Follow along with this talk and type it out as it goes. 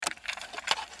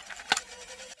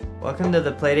Welcome to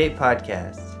the Playdate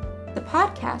Podcast. The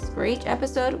podcast where each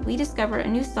episode we discover a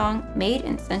new song made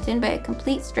and sent in by a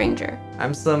complete stranger.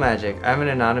 I'm Slow Magic. I'm an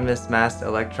anonymous masked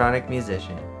electronic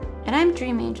musician. And I'm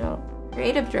Dream Angel,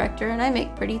 creative director, and I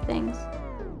make pretty things.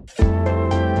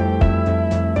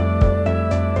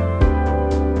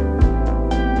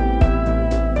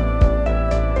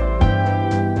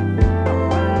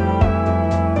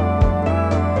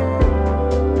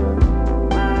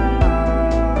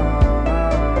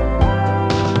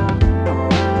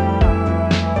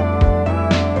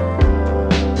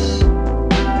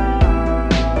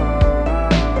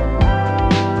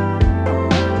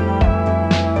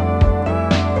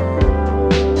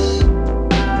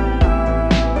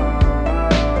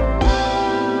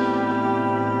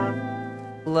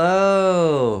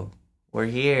 Hello! We're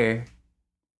here.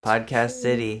 Podcast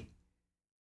City.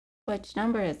 Which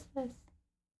number is this?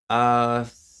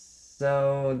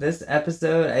 So this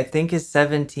episode I think is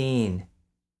 17.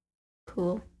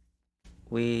 Cool.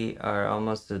 We are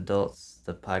almost adults,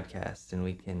 the podcast, and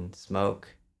we can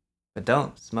smoke. But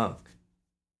don't smoke.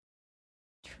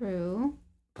 True.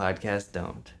 Podcasts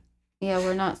don't. Yeah,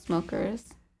 we're not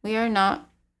smokers. We are not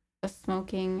a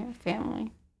smoking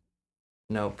family.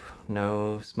 Nope.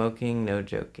 No smoking, no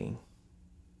joking.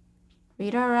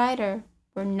 Read our rider.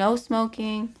 We're no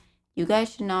smoking. You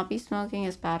guys should not be smoking.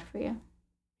 It's bad for you.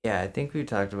 Yeah, I think we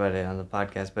talked about it on the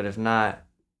podcast, but if not,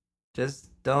 just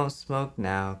don't smoke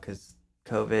now because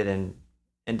COVID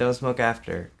and don't smoke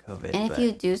after COVID. And if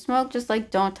you do smoke, just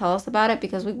don't tell us about it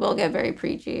because we will get very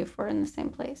preachy if we're in the same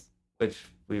place. Which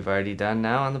we've already done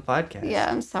now on the podcast. Yeah,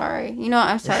 I'm sorry.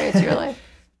 I'm sorry. It's your life.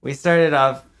 We started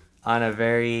off on a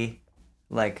very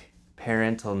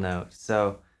parental note,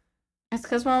 so It's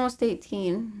because we're almost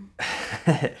 18.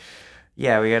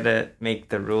 yeah, we gotta make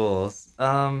the rules.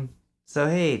 So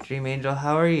hey, Dream Angel,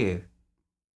 how are you?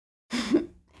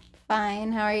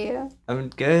 Fine. How are you? I'm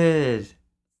good.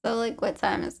 So, what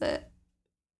time is it?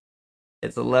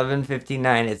 It's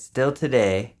 11:59. It's still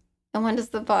today. And when does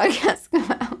the podcast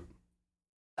come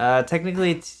out?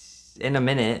 Technically, in a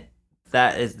minute.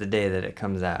 That is the day that it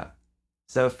comes out.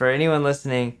 So for anyone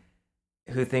listening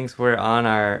who thinks we're on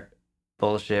our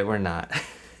bullshit, we're not.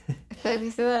 I feel like we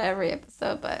say that every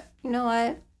episode, but you know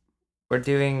what? We're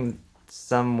doing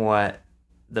somewhat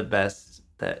the best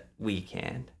that we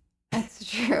can. That's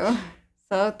true.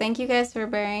 So thank you guys for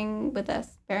bearing with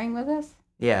us.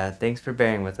 Yeah, thanks for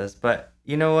bearing with us. But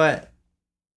you know what?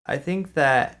 I think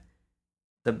that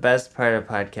the best part of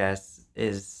podcasts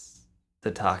is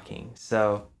the talking.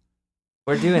 So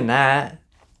we're doing that.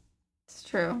 It's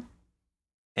true.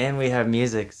 And we have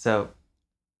music. So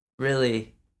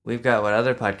really, we've got what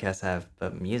other podcasts have,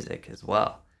 but music as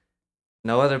well.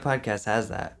 No other podcast has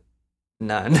that.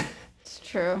 None. It's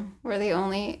true. We're the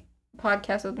only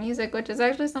podcast with music, which is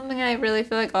actually something I really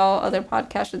feel like all other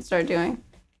podcasts should start doing.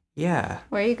 Yeah.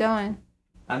 Where are you going?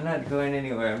 I'm not going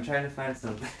anywhere. I'm trying to find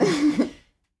something.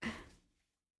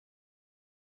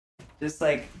 Just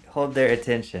hold their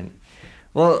attention.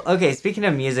 Well, okay, speaking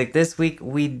of music, this week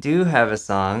we do have a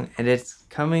song, and it's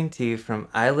coming to you from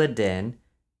Isla Din,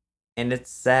 and it's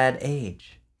Sad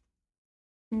Age.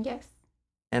 Yes.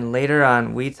 And later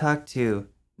on, we talked to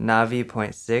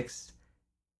Navi.6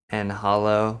 and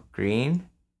Hollow Green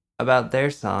about their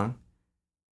song.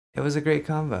 It was a great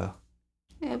combo.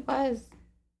 It was.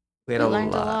 We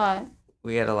learned a lot.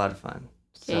 We had a lot of fun.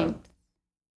 James. So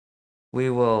we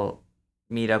will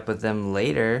meet up with them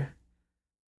later.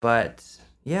 But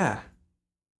yeah.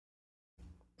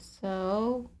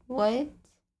 So what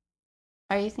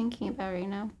are you thinking about right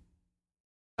now?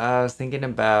 I was thinking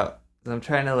about, I'm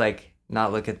trying to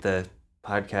not look at the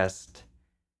podcast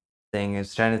thing. I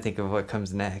was trying to think of what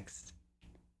comes next.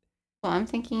 Well, I'm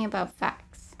thinking about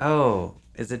facts. Oh,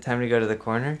 is it time to go to the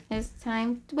corner? It's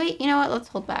time. Wait, you know what? Let's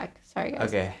hold back. Sorry, guys.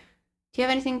 Okay. Do you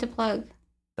have anything to plug?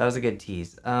 That was a good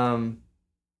tease. Yeah,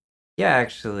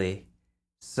 actually.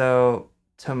 So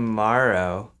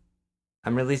tomorrow,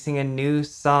 I'm releasing a new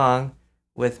song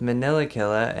with Manila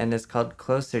Killa, and it's called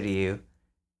Closer to You.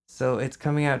 So it's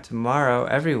coming out tomorrow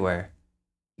everywhere.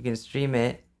 You can stream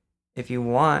it. If you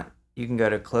want, you can go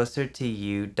to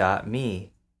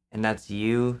closertoyou.me, and that's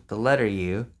you, the letter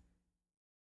U,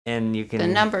 and you can... The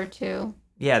number 2.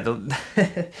 Yeah,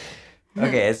 okay,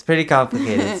 it's pretty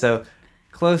complicated. So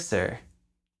closer,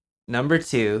 number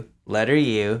 2, letter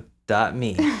U,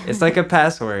 .me. It's like a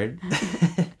password.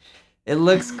 It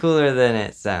looks cooler than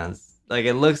it sounds.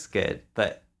 It looks good,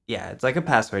 but yeah, it's like a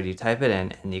password. You type it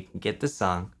in and you can get the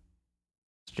song,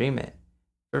 stream it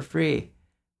for free.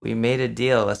 We made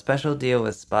a special deal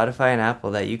with Spotify and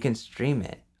Apple that you can stream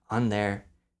it on their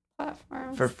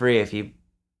Platforms. for free if you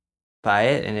buy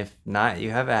it, and if not, you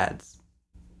have ads.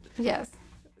 Yes.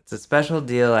 It's a special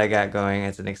deal I got going.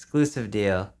 It's an exclusive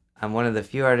deal. I'm one of the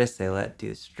few artists they let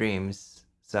do streams,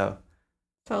 so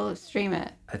So stream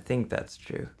it. I think that's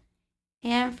true.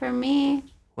 And for me,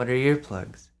 What are your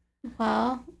plugs?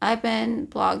 well, I've been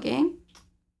blogging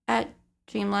at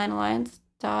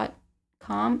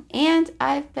dreamlinealliance.com, and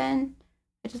I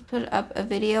just put up a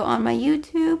video on my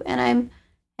YouTube, and I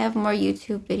have more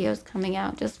YouTube videos coming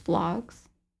out, just vlogs.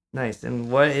 Nice. And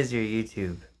what is your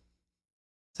YouTube?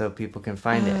 So people can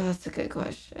find it. That's a good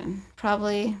question.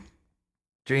 Probably,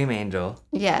 Dream Angel.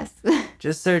 yes.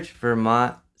 Just search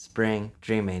Vermont Spring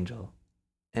Dream Angel.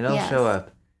 And it'll Yes. show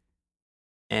up.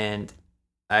 And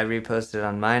I reposted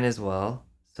on mine as well.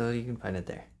 So you can find it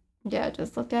there. Yeah,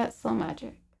 just looked at Slow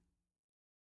Magic.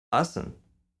 Awesome.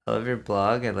 I love your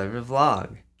blog. I love your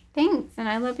vlog. Thanks, and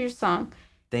I love your song.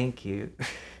 Thank you.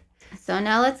 So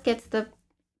now let's get to the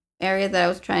area that I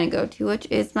was trying to go to, which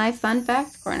is my fun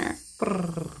fact corner.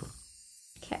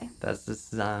 Okay. That's the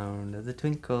sound of the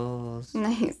twinkles.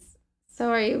 Nice. So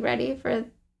are you ready for,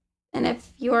 and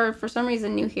if you're for some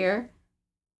reason new here,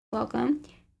 welcome.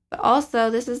 But also,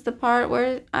 this is the part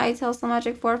where I tell Slow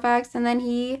Magic 4 facts, and then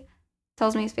he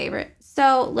tells me his favorite.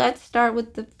 So let's start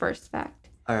with the first fact.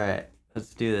 All right.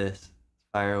 Let's do this.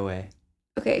 Fire away.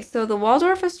 Okay, so the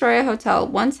Waldorf Astoria Hotel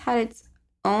once had its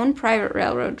own private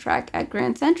railroad track at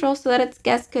Grand Central so that its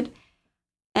guests could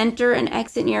enter and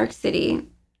exit New York City.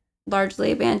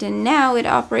 Largely abandoned now, it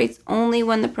operates only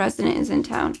when the president is in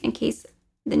town in case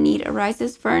the need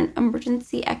arises for an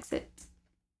emergency exit.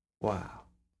 Wow.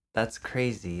 That's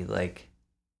crazy.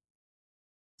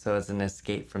 So it's an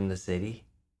escape from the city?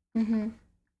 Mm-hmm.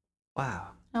 Wow.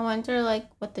 I wonder,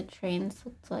 what the trains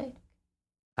looked like.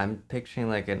 I'm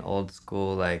picturing an old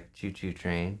school choo-choo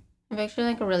train. I'm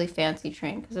picturing a really fancy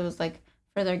train because it was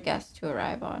for their guests to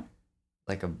arrive on.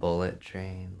 Like a bullet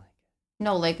train.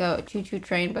 No, like a choo-choo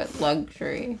train, but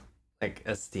luxury. Like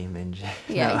a steam engine.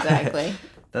 Yeah, No. exactly.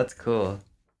 That's cool.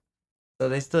 So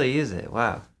they still use it.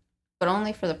 Wow. But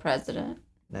only for the president.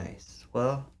 Nice.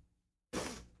 Well,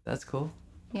 that's cool.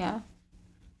 Yeah.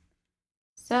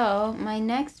 So, my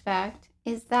next fact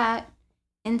is that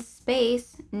in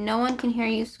space, no one can hear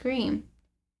you scream.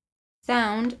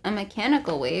 Sound, a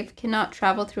mechanical wave, cannot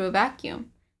travel through a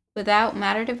vacuum. Without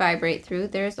matter to vibrate through,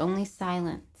 there is only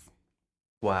silence.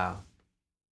 Wow.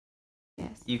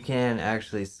 Yes. You can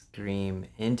actually scream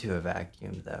into a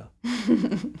vacuum, though.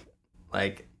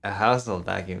 Like a household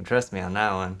vacuum. Trust me on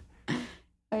that one.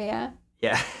 Oh, yeah?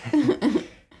 Yeah.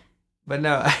 But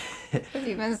no. Have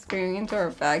you been screaming into our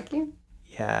vacuum?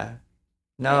 Yeah.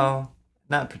 No,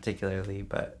 not particularly,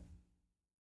 but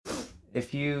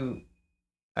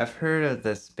I've heard of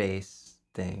the space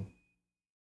thing,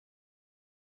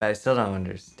 but I still don't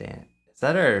understand. Is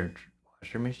that our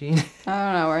washer machine? I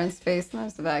don't know. We're in space and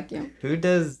there's a vacuum. Who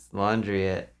does laundry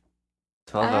at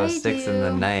 12:06 in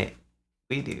the do. night?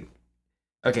 We do.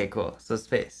 Okay, cool. So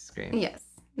space scream. Yes.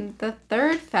 The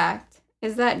third fact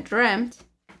is that dreamt,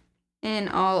 in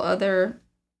all other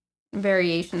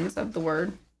variations of the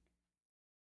word,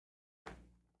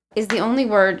 is the only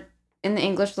word in the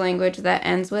English language that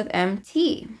ends with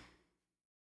MT.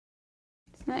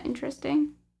 Isn't that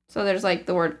interesting? So there's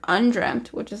the word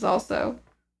undreamt, which is also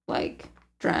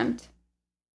dreamt.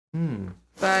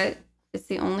 But it's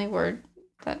the only word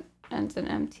that ends in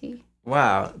MT.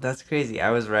 Wow, that's crazy.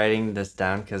 I was writing this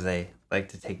down because I like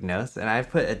to take notes, and I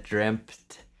put a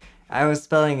dreamt. I was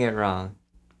spelling it wrong.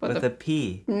 With a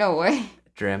P. No way.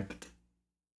 Dreamt.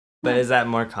 But is that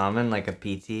more common, like a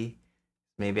PT?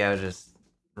 Maybe I was just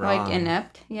wrong.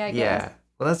 Inept? Yeah, I guess. Yeah.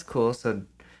 Well, that's cool. So,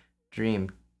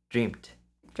 dreamt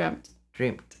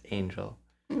angel.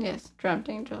 Yes, dreamt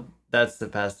angel. That's the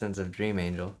past tense of dream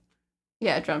angel.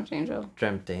 Yeah, dreamt angel.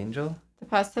 Dreamt angel? The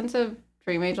past tense of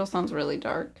dream angel sounds really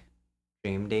dark.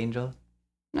 Dreamed angel?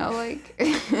 No,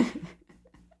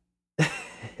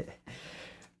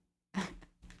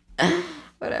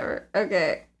 whatever.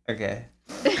 Okay. Okay.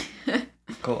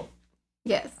 Cool.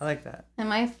 Yes. I like that. And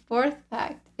my fourth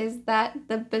fact is that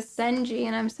the Basenji,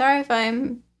 and I'm sorry if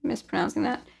I'm mispronouncing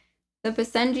that, the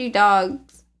Basenji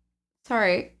dogs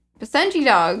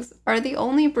are the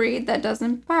only breed that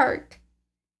doesn't bark.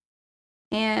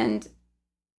 And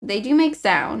they do make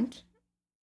sound.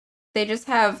 They just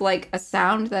have a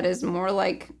sound that is more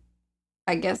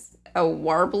I guess, a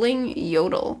warbling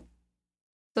yodel.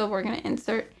 So we're going to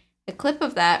insert a clip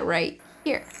of that right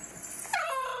here.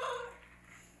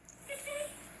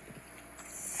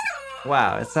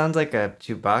 Wow, it sounds like a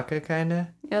Chewbacca kind of.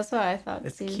 That's what I thought.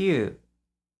 It's too. cute.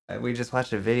 We just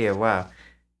watched a video. Wow,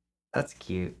 that's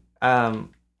cute.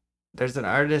 There's an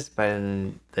artist by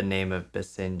the name of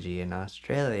Basenji in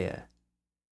Australia.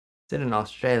 Is it an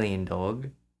Australian dog?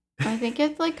 I think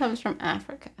it like comes from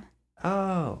Africa.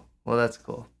 Oh, well, that's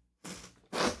cool.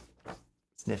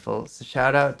 Sniffle. So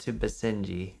shout out to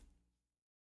Basenji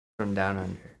from Down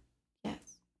Under. Yes,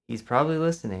 He's probably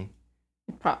listening.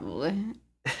 probably.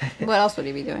 What else would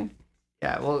he be doing?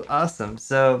 Yeah, well, awesome.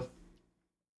 So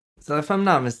if I'm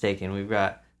not mistaken, we've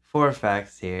got 4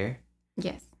 facts here.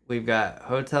 Yes. We've got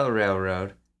Hotel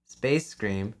Railroad, Space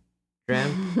Scream,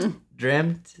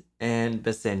 Dreamt, and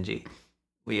Basenji.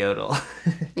 We yodel.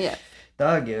 Yeah.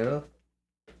 Dog yodel.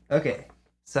 Okay,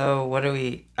 so what are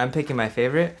we? I'm picking my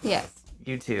favorite. Yes.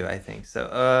 You too, I think.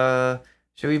 So,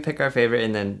 should we pick our favorite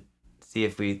and then see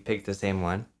if we pick the same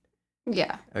one?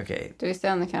 Yeah. Okay. Do we stay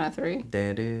on the count of 3?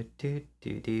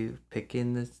 Do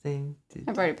picking this thing.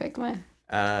 I've already picked mine.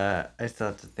 I still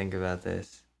have to think about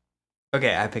this.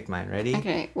 Okay, I picked mine. Ready?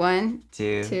 Okay. 1,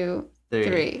 2, 2, 3.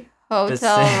 3.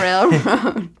 Hotel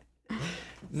Railroad.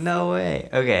 No way.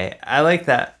 Okay, I like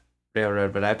that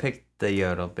railroad, but I picked the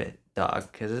yodel bit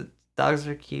dog because dogs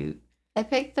are cute. I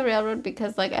picked the railroad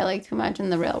because like I like to imagine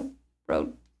the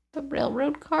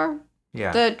railroad car,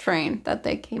 Yeah, the train that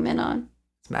they came in on.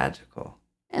 it's magical.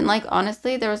 And like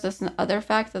honestly, there was this other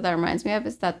fact that reminds me of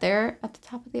is that there at the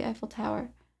top of the Eiffel Tower,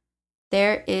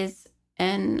 there is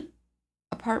an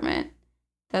apartment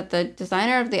that the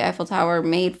designer of the Eiffel Tower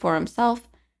made for himself,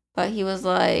 but he was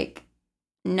like,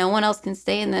 no one else can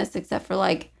stay in this except for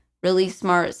like really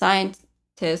smart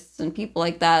scientists and people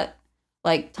like that,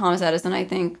 like Thomas Edison, I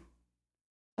think.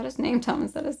 What is his name?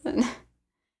 Thomas Edison.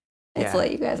 It's Yeah.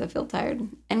 late, you guys. I feel tired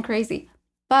and crazy.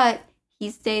 But he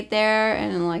stayed there,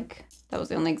 and like that was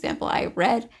the only example I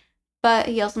read. But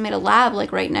he also made a lab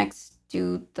like right next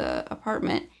to the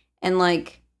apartment, and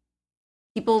like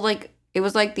people like it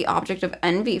was like the object of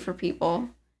envy for people.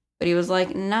 But he was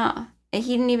like, nah. And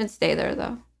he didn't even stay there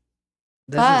though.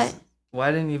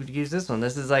 Why didn't you use this one?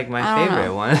 This is like my I don't favorite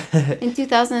know. one. In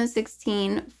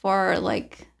 2016 for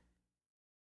like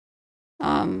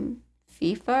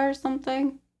FIFA or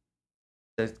something,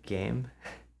 The game?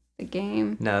 the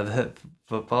game. No, the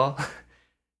football.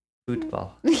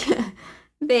 Football.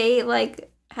 They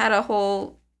like had a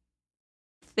whole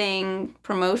thing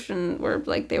promotion where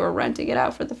like they were renting it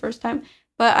out for the first time,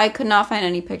 but I could not find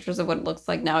any pictures of what it looks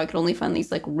like now. I could only find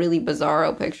these like really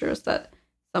bizarro pictures that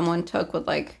someone took with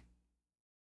like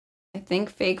I think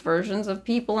fake versions of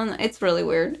people, and it's really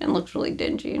weird and looks really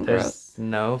dingy and gross. There's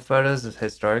no photos of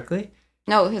historically.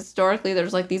 No, historically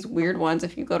there's like these weird ones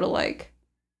if you go to like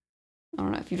I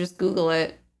don't know if you just Google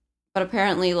it, but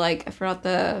apparently like I forgot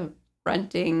the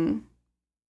renting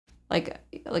like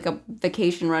a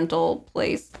vacation rental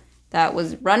place that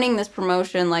was running this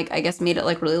promotion, like I guess made it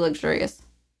like really luxurious.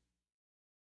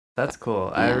 That's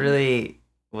cool. I Yeah. really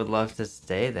would love to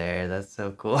stay there. That's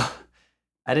so cool.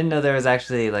 I didn't know there was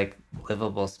actually like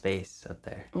livable space up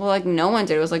there. Well, like no one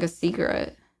did. It was like a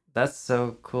secret. That's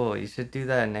so cool. You should do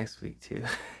that next week too.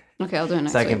 Okay, I'll do it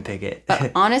next So I week. can pick it.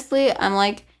 But honestly, I'm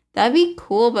like that'd be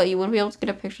cool, but you wouldn't be able to get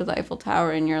a picture of the Eiffel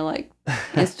Tower in your like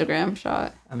Instagram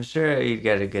shot. I'm sure you'd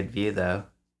get a good view though.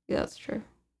 Yeah, that's true.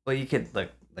 Well, you could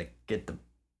like get the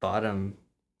bottom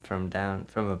from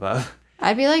above.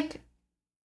 I'd be like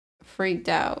freaked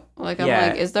out. Like I'm Yeah.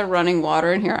 like, is there running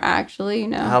water in here actually? You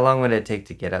know? How long would it take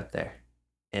to get up there?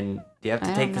 And do you have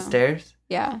to I take don't the know. stairs?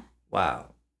 Yeah. Wow.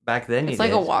 Back then you It's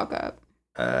like did. a walk up.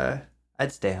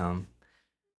 I'd stay home.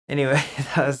 Anyway,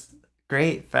 that was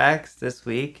great facts this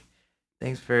week.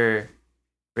 Thanks for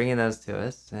bringing those to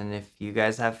us. And if you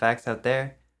guys have facts out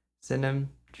there, send them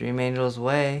Dream Angel's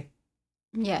way.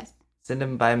 Yes. Send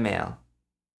them by mail.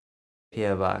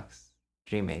 P.O. Box,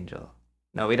 Dream Angel.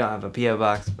 No, we don't have a P.O.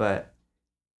 Box, but,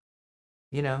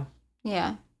 you know,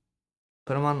 Yeah.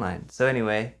 put them online. So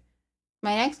anyway,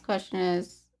 My next question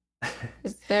is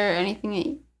there anything that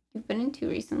you've been into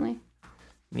recently?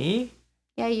 me?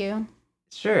 Yeah, you.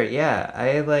 Sure, yeah.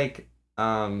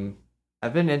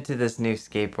 I've been into this new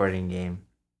skateboarding game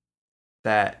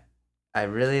that I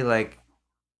really like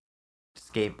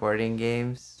skateboarding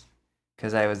games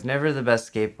because I was never the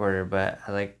best skateboarder, but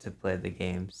I like to play the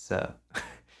games. So,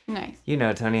 Nice. you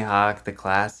know, Tony Hawk, the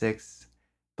classics.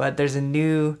 But there's a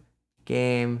new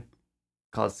game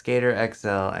called Skater XL,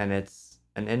 and it's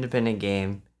an independent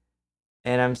game.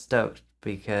 And I'm stoked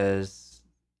because,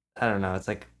 I don't know, it's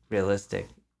like realistic.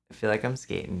 I feel like I'm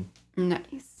skating,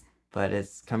 Nice. but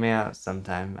it's coming out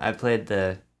sometime. I played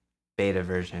the beta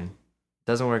version.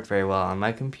 Doesn't work very well on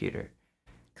my computer,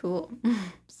 Cool.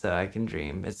 so I can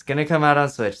dream. It's gonna come out on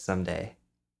Switch someday.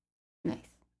 Nice.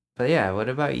 But yeah, what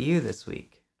about you this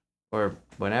week? Or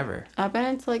whenever? I've been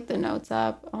into like the Notes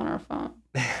app on our phone.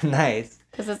 Nice.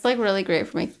 Because it's like really great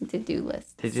for making to-do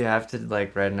lists. Did you have to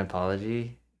like write an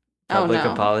apology? Oh, Public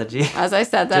no. apology? As I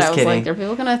said that, Just I was kidding. like, are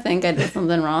people gonna think I did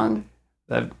something wrong?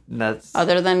 That's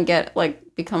Other than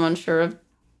become unsure of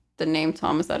the name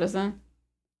Thomas Edison?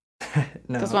 Because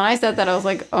when no. I said that, I was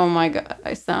like, oh my god,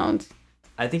 I sound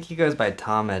I think he goes by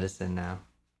Tom Edison now.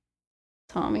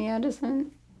 Tommy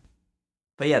Edison.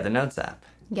 But yeah, the Notes app.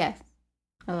 Yes,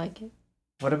 I like it.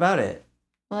 What about it?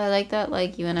 Well, I like that,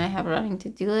 like, you and I have a running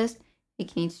to-do list. We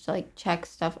can each, like, check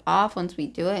stuff off once we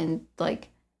do it. And, like,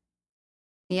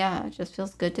 yeah, it just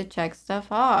feels good to check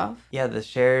stuff off. Yeah, the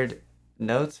shared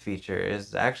notes feature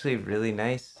is actually really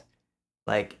nice.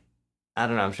 Like, I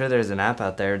don't know, I'm sure there's an app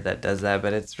out there that does that,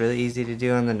 but it's really easy to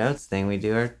do on the notes thing. We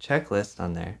do our checklist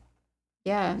on there.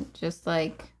 Yeah, just,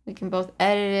 like, we can both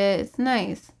edit it. It's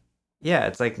nice. Yeah,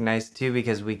 it's like nice too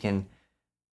because we can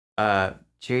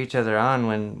cheer each other on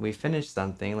when we finish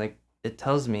something. Like, it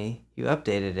tells me you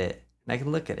updated it and I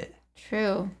can look at it.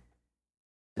 True.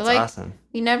 It's like, awesome.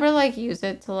 We never, like, use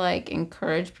it to, like,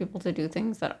 encourage people to do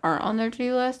things that aren't on their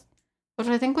to-do list, which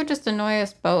I think would just annoy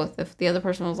us both if the other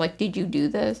person was like, did you do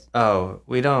this? Oh,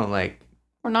 we don't like...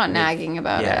 We're not nagging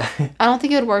about yeah. it. I don't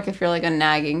think it would work if you're, like, a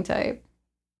nagging type.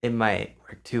 It might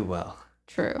work too well.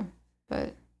 True.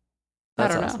 But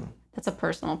That's I don't awesome. know. That's a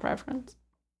personal preference.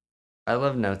 I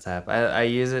love Notes app. I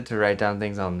use it to write down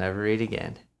things I'll never read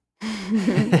again.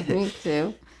 Me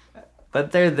too.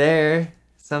 But they're there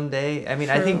someday. I mean,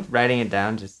 I think True. writing it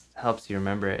down just helps you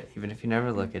remember it, even if you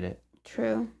never look at it.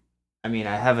 True. I mean,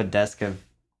 I have a desk of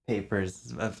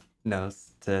papers of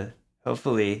notes to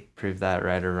hopefully prove that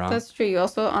right or wrong. That's true. You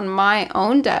also, on my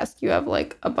own desk, you have,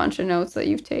 like, a bunch of notes that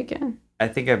you've taken. I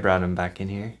think I brought them back in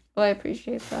here. Well, I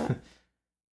appreciate that.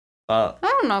 Well, I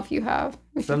don't know if you have.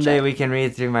 someday we can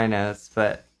read through my notes,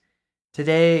 but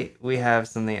today we have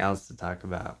something else to talk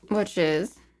about. Which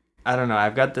is? I don't know.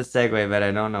 I've got the segue, but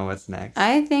I don't know what's next.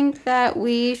 I think that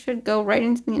we should go right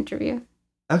into the interview.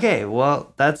 Okay,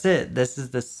 well, that's it. This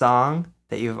is the song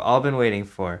that you've all been waiting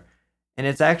for. And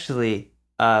it's actually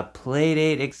a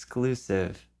Playdate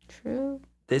exclusive. True.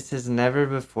 This has never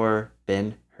before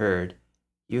been heard.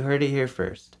 You heard it here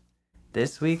first.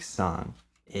 This week's song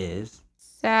is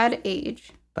Sad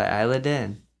Age by Isla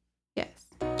Din. Yes.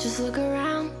 Just look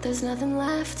around, there's nothing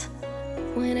left.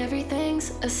 When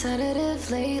everything's a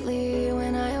sedative lately.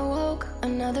 When I awoke,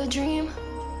 another dream.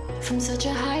 From such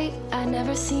a height I'd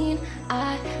never seen.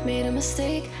 I made a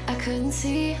mistake, I couldn't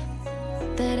see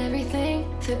that everything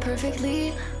fit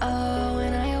perfectly. Oh,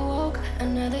 when I awoke,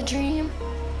 another dream.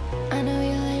 I know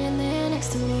you're laying there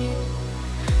next to me.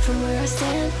 From where I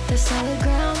stand, there's solid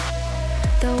ground.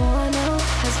 The wall I know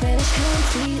has vanished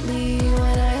completely.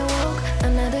 When I awoke,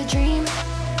 another dream.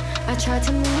 I tried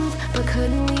to move, but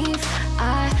couldn't leave.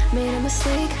 I made a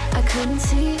mistake, I couldn't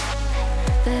see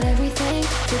that everything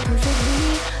fit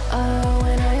perfectly. Oh,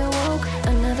 when I awoke,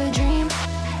 another dream.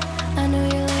 I know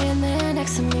you're laying there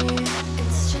next to me.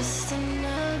 It's just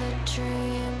another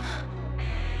dream.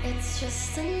 It's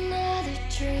just another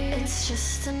dream. It's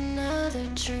just another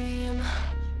dream.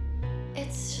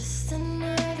 It's just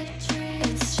another dream.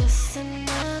 It's just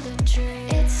another dream.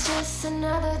 It's just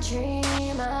another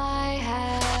dream I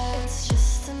had. It's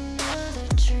just another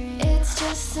dream. It's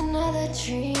just another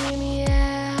dream,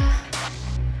 yeah.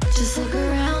 Just look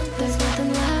around, there's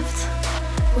nothing left.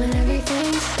 When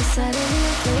everything's a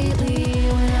sedative lately.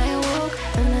 When I awoke,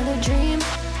 another dream.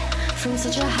 From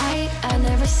such a height I'd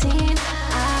never seen.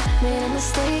 I made a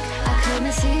mistake, I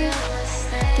couldn't see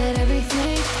that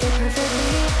everything fit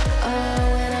perfectly.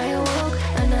 Oh, when I awoke,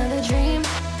 another dream.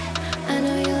 I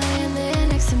know you're laying there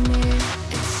next to me.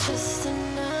 It's just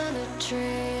another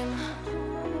dream.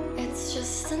 It's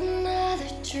just another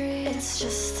dream. It's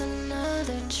just another dream. It's just another dream. It's just another dream. It's just another dream I had. It's just another dream. It's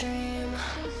just another dream,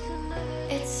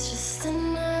 yeah. It's just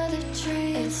another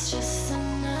dream. It's just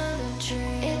another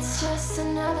dream. It's just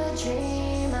another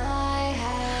dream I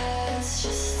had. It's another dream I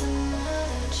had. Just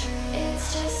another dream,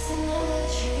 just another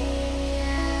dream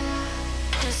I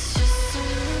had. Just another dream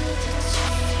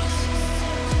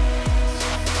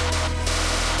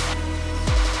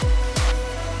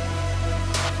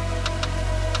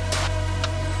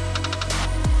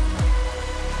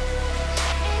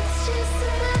I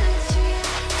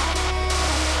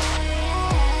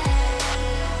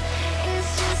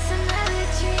had. Just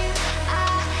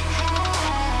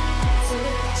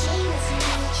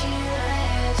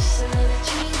another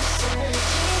dream I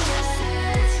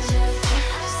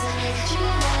had.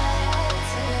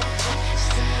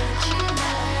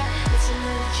 It's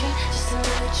another dream, just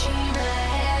another dream I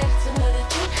had. It's another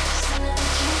dream, just another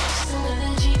dream, just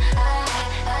another dream I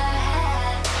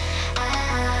had.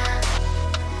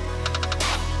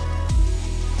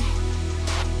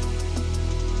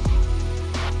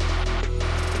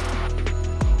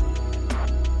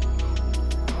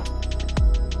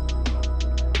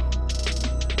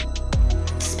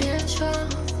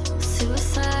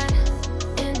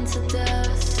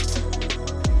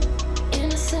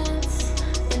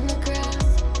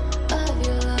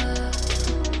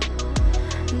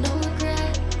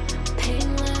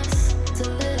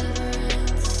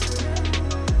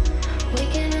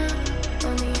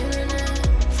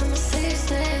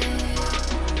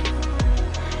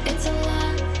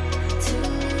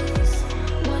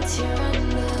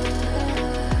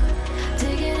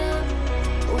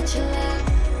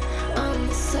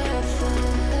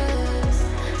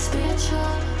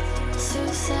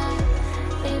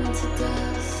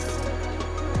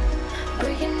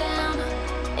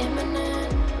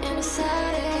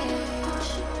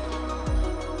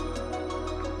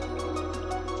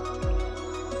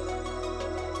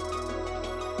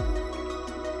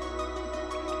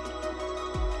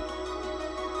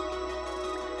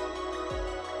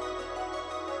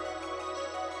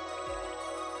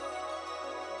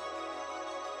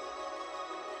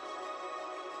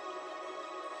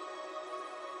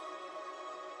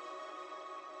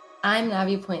 I'm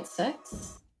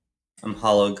Navi.6. I'm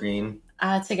Hollow Green.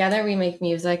 Together, we make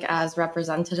music as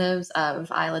representatives of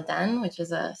Isla Den, which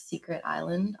is a secret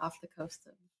island off the coast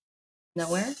of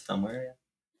nowhere. Somewhere,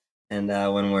 yeah. And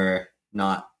when we're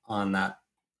not on that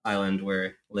island,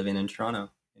 we're living in Toronto,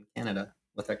 in Canada,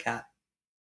 with our cat.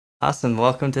 Awesome.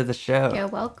 Welcome to the show. You're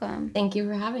welcome. Thank you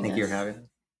for having us. Thank you for having us.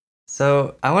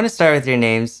 So I want to start with your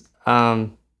names.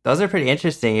 Those are pretty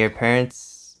interesting. Your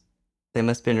parents, they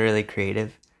must have been really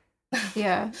creative.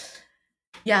 Yeah.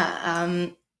 Yeah.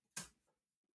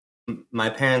 My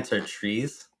parents are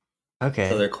trees, Okay.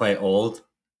 so they're quite old.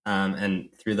 And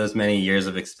through those many years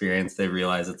of experience, they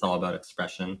realize it's all about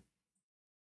expression.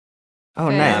 Oh,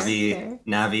 Fair. nice.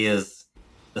 Navi is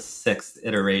the 6th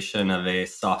iteration of a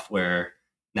software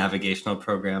navigational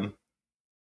program.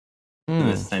 It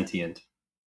was sentient.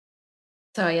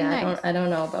 So yeah, Nice. I don't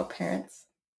know about parents.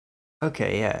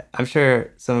 Okay, yeah. I'm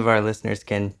sure some of our listeners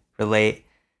can relate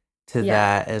to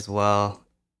that as well.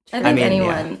 I think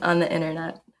anyone on the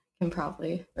internet can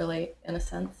probably relate in a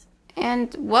sense.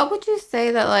 And what would you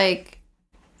say that like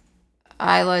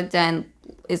Isla Den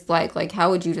is like? Like, how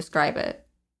would you describe it?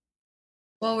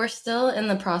 Well, we're still in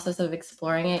the process of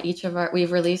exploring it.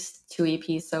 We've released 2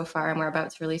 EPs so far, and we're about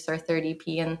to release our 3rd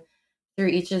EP. And through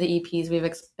each of the EPs, we've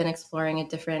been exploring a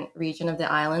different region of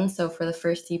the island. So for the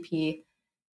first EP,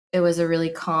 it was a really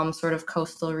calm sort of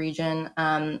coastal region.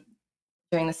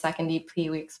 During the 2nd EP,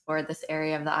 we explored this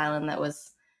area of the island that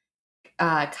was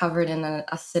covered in an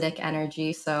acidic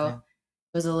energy. So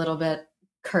it was a little bit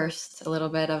cursed, a little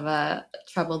bit of a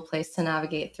troubled place to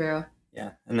navigate through.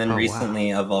 Yeah, and then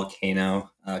recently a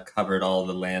volcano covered all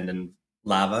the land in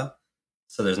lava,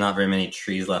 so there's not very many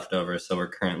trees left over, so we're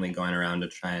currently going around to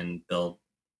try and build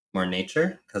more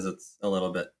nature, because it's a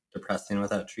little bit depressing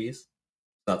without trees.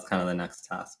 So that's kind of the next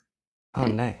task. Oh,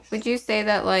 nice. Would you say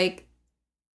that like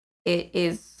it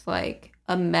is like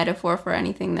a metaphor for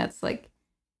anything that's like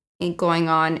going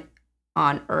on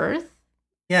Earth?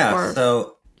 Yeah,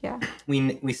 so yeah,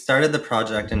 we started the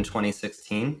project in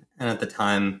 2016, and at the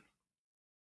time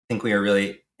I think we were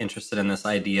really interested in this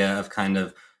idea of kind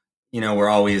of, we're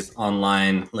always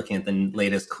online looking at the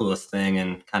latest, coolest thing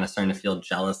and kind of starting to feel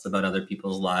jealous about other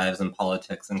people's lives and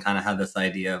politics, and kind of had this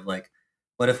idea of like,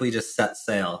 what if we just set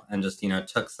sail and just,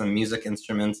 took some music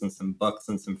instruments and some books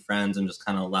and some friends and just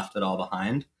kind of left it all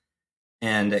behind?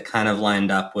 And it kind of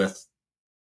lined up with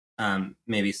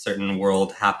maybe certain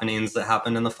world happenings that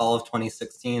happened in the fall of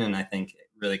 2016. And I think it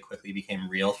really quickly became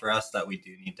real for us that we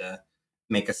do need to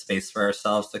make a space for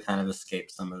ourselves to kind of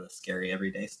escape some of the scary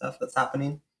everyday stuff that's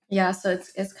happening. Yeah, so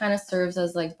it's kind of serves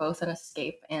as like both an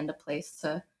escape and a place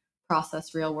to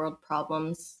process real world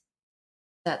problems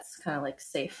that's kind of like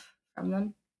safe from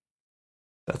them.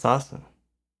 That's awesome.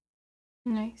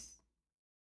 Nice.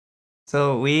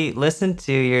 So we listened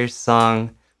to your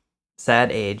song Sad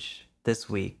Age this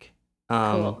week,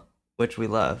 Cool. which we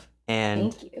love.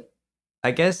 And Thank you.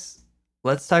 I guess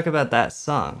let's talk about that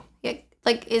song. Yeah,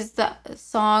 like is the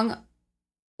song,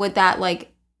 would that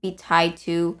like be tied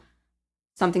to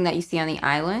something that you see on the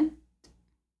island?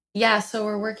 Yeah, so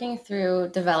we're working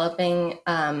through developing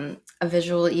a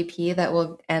visual EP that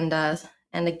will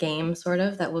and a game sort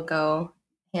of that will go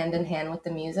hand in hand with the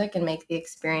music and make the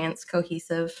experience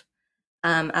cohesive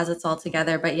as it's all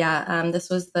together. But yeah,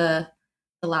 this was the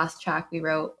last track we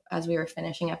wrote as we were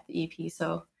finishing up the EP.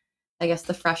 So I guess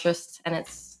the freshest, and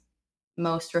it's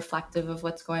most reflective of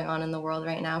what's going on in the world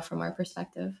right now from our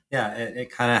perspective. Yeah,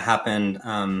 it kind of happened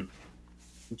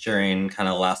during kind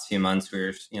of the last few months. We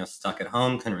were stuck at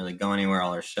home, couldn't really go anywhere.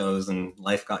 All our shows and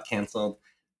life got canceled,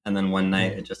 and then one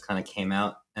night it just kind of came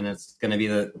out. And it's going to be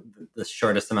the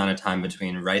shortest amount of time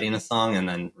between writing a song and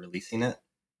then releasing it.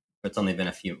 It's only been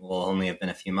only have been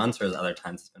a few months, whereas other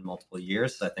times it's been multiple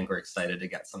years. So I think we're excited to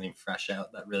get something fresh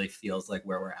out that really feels like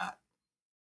where we're at.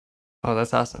 Oh,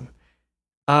 that's awesome.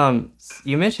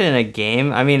 You mentioned a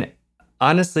game. I mean,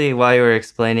 honestly, while you were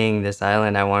explaining this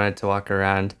island, I wanted to walk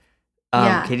around.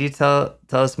 Could you tell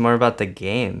us more about the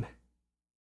game?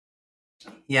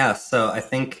 Yeah, so I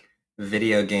think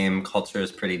video game culture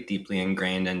is pretty deeply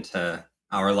ingrained into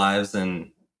our lives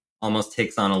and almost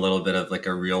takes on a little bit of like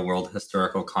a real world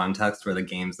historical context, where the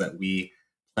games that we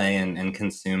play and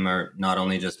consume are not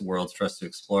only just worlds for us to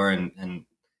explore and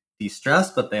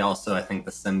de-stress, but they also, I think,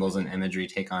 the symbols and imagery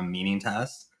take on meaning to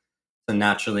us. So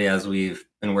naturally, as we've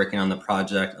been working on the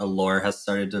project, a lore has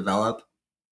started to develop,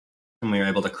 and we were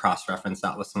able to cross-reference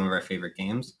that with some of our favorite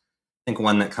games. I think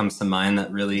one that comes to mind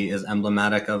that really is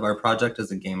emblematic of our project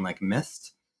is a game like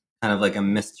Myst, kind of like a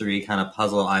mystery kind of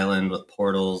puzzle island with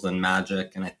portals and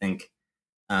magic. And I think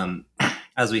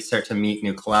as we start to meet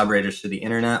new collaborators through the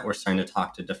internet, we're starting to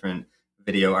talk to different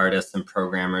video artists and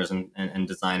programmers and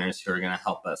designers who are going to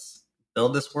help us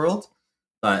build this world,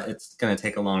 but it's going to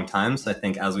take a long time. So I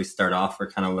think as we start off, we're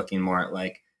kind of looking more at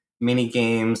like mini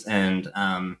games and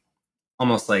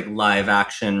almost like live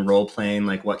action role playing,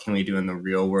 like what can we do in the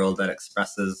real world that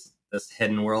expresses this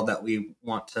hidden world that we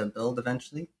want to build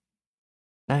eventually.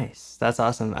 Nice. That's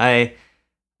awesome. I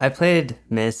played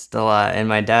Myst a lot, and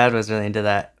my dad was really into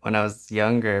that when I was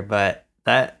younger. But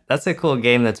that's a cool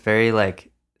game that's very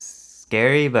like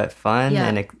scary but fun Yeah.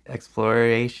 and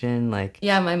exploration. Like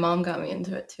Yeah, my mom got me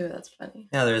into it too. That's funny.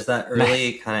 Yeah, there's that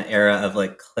early kind of era of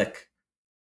like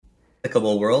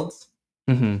clickable worlds.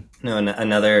 mhm. No,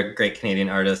 another great Canadian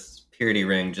artist, Purity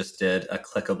Ring, just did a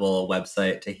clickable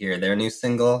website to hear their new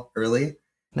single early.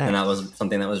 And that was Nice.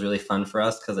 something that was really fun for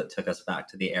us because it took us back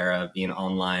to the era of being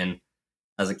online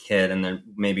as a kid, and there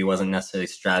maybe wasn't necessarily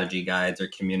strategy guides or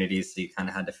communities, so you kind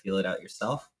of had to feel it out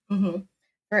yourself. Mm-hmm.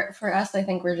 For us, I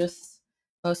think we're just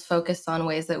most focused on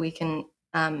ways that we can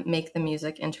make the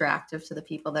music interactive to the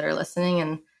people that are listening,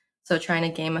 and so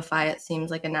trying to gamify it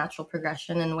seems like a natural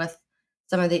progression. And with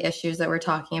some of the issues that we're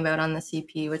talking about on the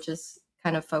CP, which is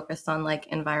kind of focused on like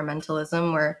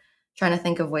environmentalism, we're trying to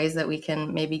think of ways that we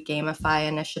can maybe gamify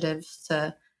initiatives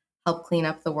to help clean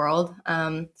up the world.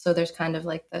 So there's kind of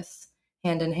like this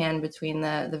hand in hand between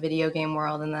the video game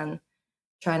world and then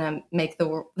trying to make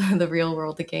the real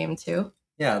world a game too.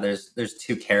 Yeah, there's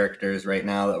two characters right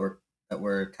now that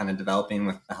we're kind of developing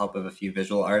with the help of a few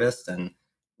visual artists, and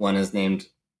one is named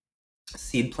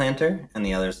Seed Planter and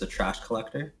the other is the Trash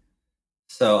Collector.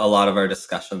 So a lot of our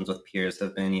discussions with peers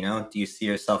have been, do you see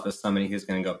yourself as somebody who's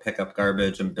going to go pick up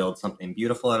garbage and build something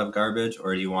beautiful out of garbage,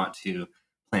 or do you want to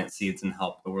plant seeds and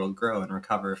help the world grow and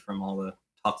recover from all the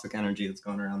toxic energy that's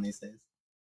going around these days?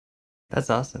 That's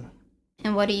awesome.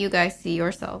 And what do you guys see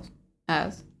yourselves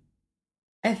as?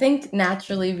 I think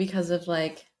naturally because of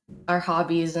like our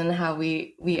hobbies and how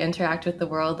we interact with the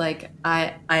world, like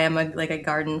I am a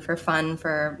garden for fun,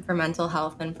 for mental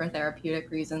health and for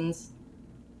therapeutic reasons.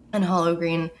 And Hollow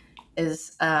Green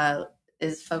is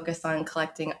focused on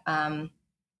collecting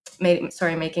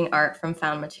making art from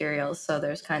found materials. So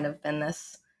there's kind of been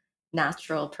this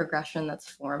natural progression that's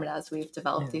formed as we've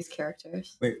developed these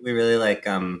characters. We really like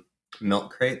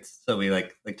milk crates, so we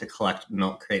like to collect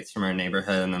milk crates from our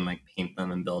neighborhood and then like paint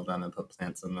them and build them and put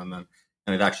plants in them, and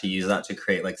we've actually used that to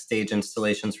create like stage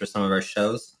installations for some of our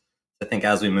shows. I think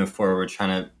as we move forward, we're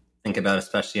trying to think about,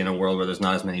 especially in a world where there's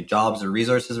not as many jobs or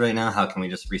resources right now, how can we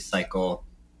just recycle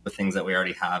the things that we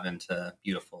already have into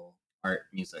beautiful art,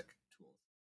 music tools.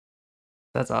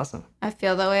 That's awesome. I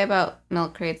feel that way about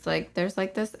milk crates. Like there's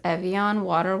like this Evian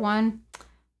water one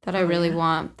that I really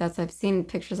want. I've seen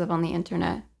pictures of on the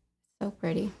internet. So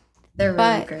pretty. They're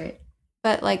really great.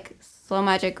 But like Slow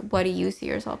Magic, what do you see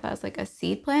yourself as? Like a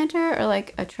seed planter or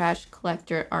like a trash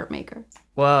collector art maker?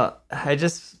 Well, I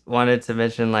just wanted to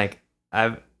mention like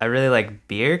I really like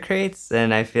beer crates,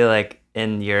 and I feel like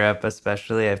in Europe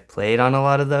especially I've played on a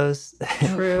lot of those.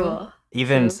 True. Cool.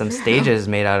 Even True. some stages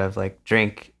made out of like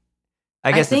drink.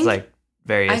 I guess it's think- like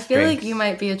various I feel drinks. like you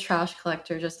might be a trash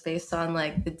collector just based on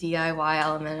like the DIY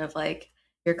element of like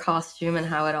your costume and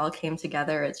how it all came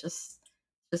together. It's just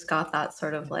got that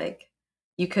sort of like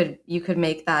you could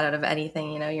make that out of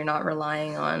anything. You're not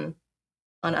relying on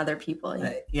other people.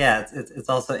 Yeah, it's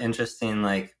also interesting,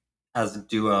 like as a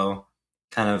duo,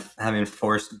 kind of having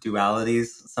forced dualities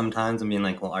sometimes and being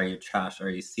like, well, are you trash or are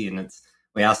you seed? And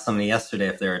we asked somebody yesterday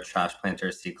if they were a trash planter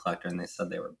or seed collector, and they said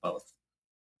they were both.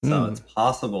 So it's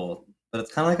possible, but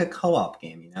it's kind of like a co-op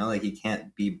game, like you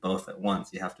can't be both at once.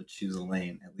 You have to choose a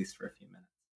lane at least for a few minutes.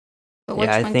 But which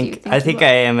Yeah, one do you think I you think are?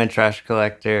 I am a trash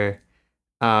collector.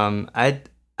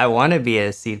 I want to be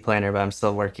a seed planter, but I'm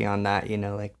still working on that.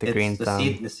 Like the green The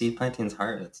thumb. the seed planting's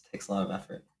hard. It takes a lot of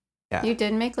effort. Yeah. You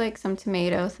did make like some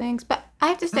tomato things, but I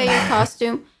have to say your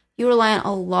costume, you rely on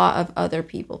a lot of other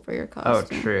people for your Oh,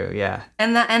 costume. true. Yeah.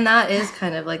 And that is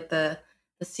kind of like the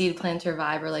seed planter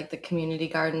vibe, or like the community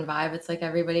garden vibe. It's like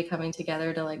everybody coming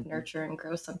together to like nurture and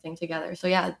grow something together. So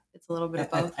yeah, it's a little bit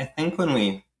of both. I think when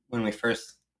we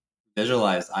first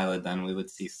visualized Island, then we would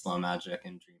see Slow Magic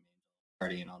and Dream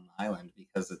Angel partying on the island,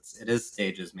 because it is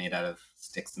stages made out of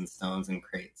sticks and stones and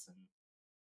crates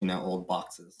and old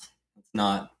boxes. It's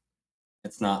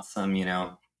not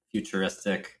some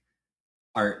futuristic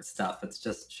art stuff. It's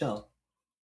just chill.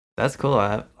 That's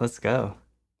cool. Let's go.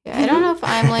 Yeah, I don't know if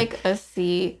I'm like a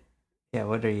seed Yeah.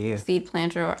 What are you?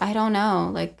 planter or I don't know.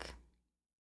 Like,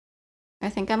 I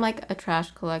think I'm like a trash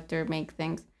collector, make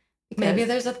things. Maybe because-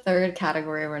 there's a third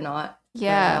category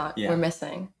Yeah. we're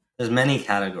missing. There's many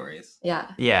categories.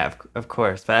 Yeah. Yeah, of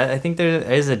course. But I think there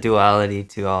is a duality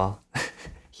to all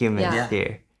humans Yeah.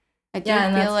 here. I do Yeah,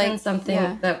 and feel that's like been something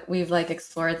yeah. that we've like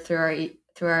explored through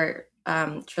our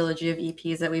trilogy of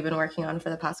EPs that we've been working on for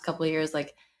the past couple of years.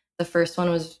 Like the first one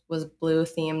was blue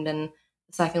themed, and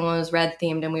the second one was red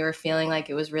themed, and we were feeling like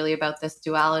it was really about this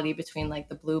duality between like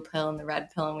the blue pill and the red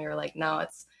pill, and we were like, no,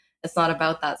 it's not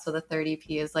about that. So the third EP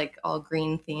is like all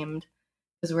green themed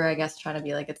because we're, I guess, trying to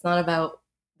be like, it's not about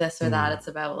this or that. Mm. It's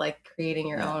about like creating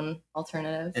your Yeah. own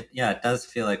alternative. It does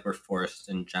feel like we're forced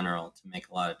in general to make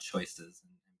a lot of choices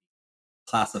and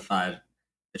classified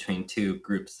between two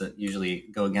groups that usually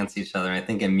go against each other. I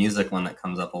think in music, one that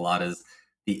comes up a lot is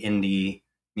the indie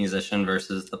musician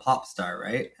versus the pop star,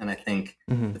 right? And I think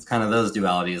Mhm. it's kind of those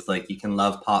dualities. Like you can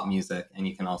love pop music and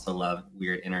you can also love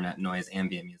weird internet noise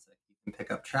ambient music. You can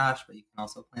pick up trash, but you can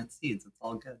also plant seeds. It's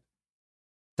all good.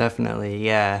 Definitely,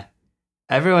 yeah.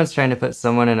 Everyone's trying to put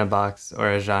someone in a box or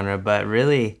a genre, but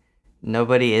really,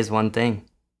 nobody is one thing.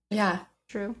 Yeah,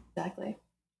 True. exactly.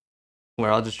 We're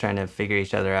all just trying to figure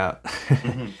each other out.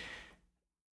 Mhm.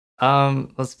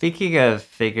 Well, speaking of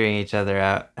figuring each other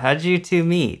out, how'd you two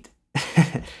meet?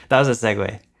 That was a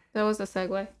segue. That was a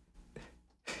segue.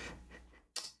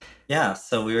 Yeah,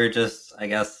 so we were just, I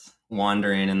guess,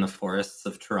 wandering in the forests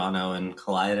of Toronto and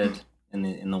collided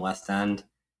in the West End,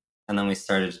 and then we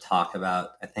started to talk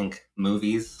about, I think,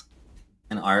 movies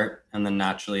and art, and then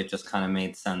naturally it just kind of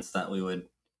made sense that we would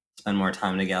spend more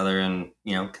time together and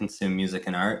consume music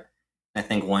and art. I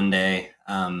think one day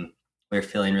we were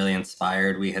feeling really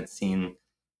inspired. We had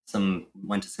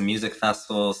went to some music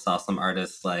festivals, saw some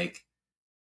artists like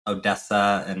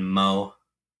Odessa and Mo.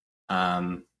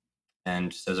 Um,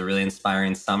 and just, it was a really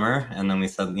inspiring summer. And then we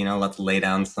said, let's lay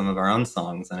down some of our own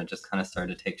songs, and it just kind of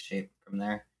started to take shape from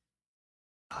there.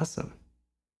 Awesome.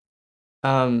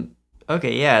 Um,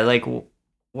 okay, yeah, like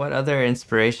what other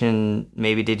inspiration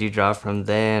maybe did you draw from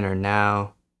then or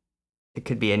now? It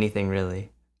could be anything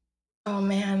really. Oh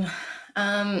man.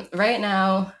 Right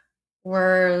now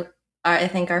I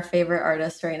think our favorite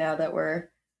artist right now that we're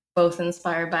both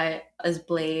inspired by is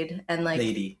Blade and like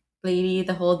Lady. Blady,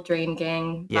 the whole Drain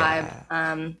Gang vibe,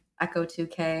 Yeah. Echo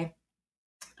 2K,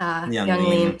 Young Young Lean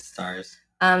Lean. Stars.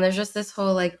 There's just this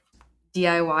whole like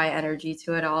DIY energy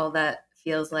to it all that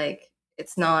feels like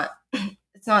it's not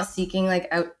it's not seeking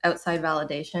like outside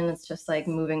validation. It's just like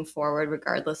moving forward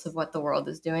regardless of what the world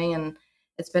is doing, and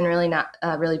it's been really not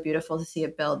really beautiful to see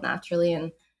it build naturally,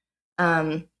 and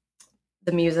um,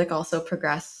 the music also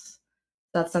progress.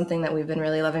 That's something that we've been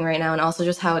really loving right now, and also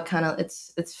just how it kind of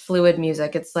it's fluid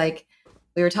music. It's like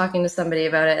we were talking to somebody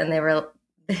about it, and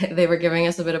they were giving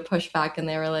us a bit of pushback, and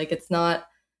they were like, "It's not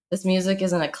this music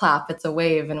isn't a clap; it's a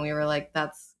wave." And we were like,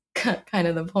 "That's kind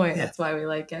of the point. Yeah. That's why we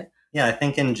like it." Yeah, I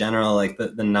think in general, like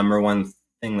the number one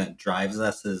thing that drives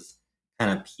us is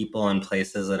kind of people and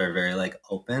places that are very like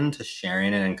open to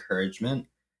sharing and encouragement.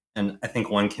 And I think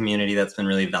one community that's been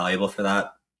really valuable for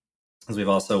that is we've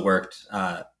also worked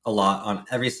a lot on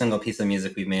every single piece of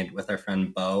music we've made with our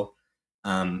friend Bo,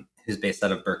 who's based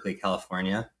out of Berkeley,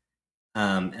 California.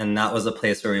 And that was a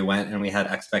place where we went and we had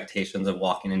expectations of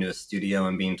walking into a studio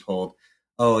and being told,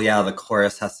 oh, yeah, the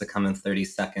chorus has to come in 30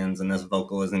 seconds and this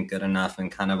vocal isn't good enough,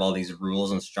 and kind of all these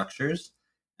rules and structures.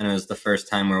 And it was the first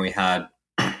time where we had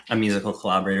a musical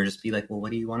collaborator just be like, well,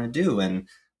 what do you want to do? And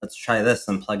let's try this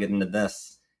and plug it into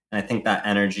this. And I think that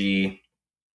energy,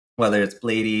 whether it's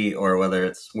Blady or whether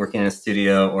it's working in a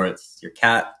studio or it's your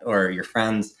cat or your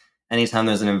friends, anytime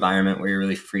there's an environment where you're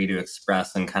really free to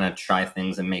express and kind of try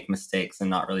things and make mistakes and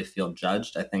not really feel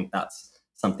judged, I think that's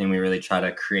something we really try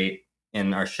to create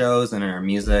in our shows and in our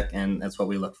music, and that's what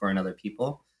we look for in other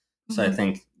people. So I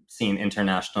think seeing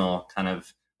international kind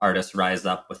of artists rise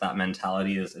up with that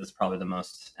mentality is probably the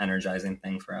most energizing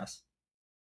thing for us.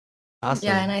 Awesome.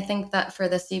 Yeah, and I think that for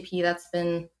the CP, that's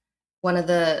been one of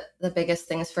the biggest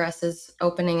things for us is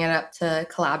opening it up to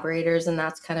collaborators, and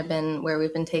that's kind of been where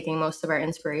we've been taking most of our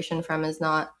inspiration from. Is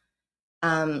not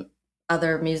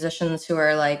other musicians who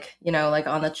are like like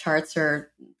on the charts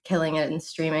or killing it and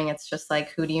streaming. It's just like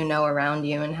who do you know around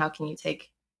you, and how can you take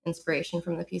inspiration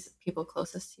from the people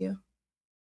closest to you.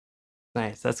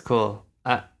 Nice. That's cool.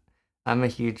 I'm a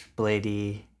huge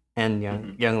Blady and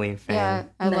Young Lean Yeah, fan.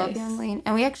 I love Nice. Young Lean.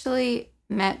 And we actually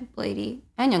met Blady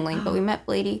and Young Lean, but we met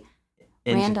Blady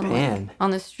In randomly Japan.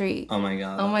 on the street. Oh my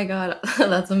god. Oh my god,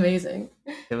 that's amazing.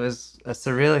 It was a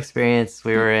surreal experience.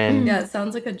 We were in Yeah, it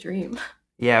sounds like a dream.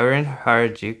 Yeah, we're in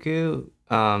Harajuku,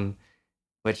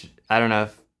 which I don't know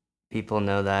if people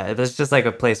know that. It's just like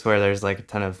a place where there's like a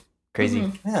ton of crazy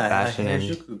Mhm. Yeah, fashion and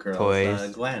Harajuku girls,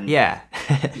 toys. Gwen. Yeah.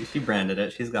 She branded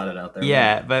it. She's got it out there.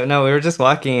 Yeah, but no, we were just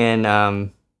walking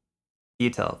in. You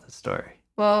tell the story.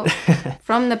 Well,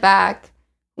 from the back,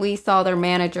 we saw their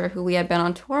manager who we had been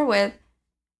on tour with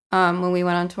when we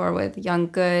went on tour with Young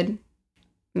Good,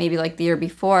 maybe like the year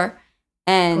before.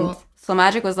 And Cool. Slow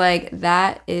Magic was like,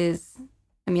 that is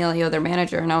Emilio, their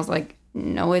manager. And I was like,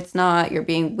 no, it's not. You're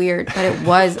being weird. But it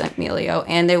was Emilio,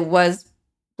 and it was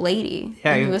Blady.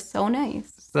 Yeah, And he was so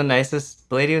nice. It's the nicest.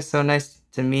 Blady was so nice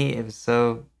to me. He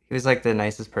was like the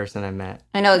nicest person I met.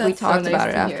 I know, like, we That's so talked nice about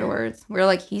it to hear. afterwards. We were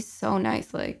like, he's so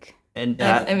nice. Like, And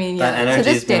Yeah, I mean, that yeah. energy To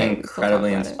this has been day, we still talk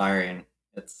incredibly about it. inspiring.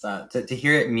 It's to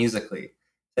hear it musically.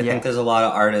 I Yeah. think there's a lot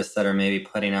of artists that are maybe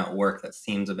putting out work that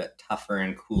seems a bit tougher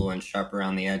and cool and sharp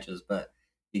around the edges, but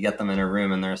you get them in a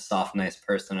room and they're a soft, nice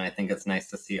person. And I think it's nice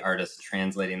to see artists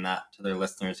translating that to their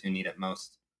listeners who need it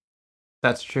most.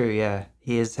 That's true. Yeah,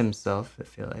 he is himself, I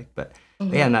feel like. But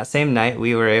Mhm. yeah, on that same night,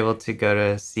 we were able to go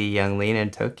to see Young Lean in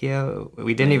Tokyo.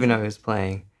 We didn't even know he was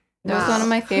playing. it was one Wow. of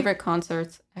my favorite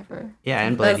concerts ever. Yeah,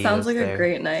 and That Blady sounds was like there. a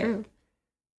great night. True.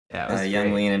 Yeah, it was Young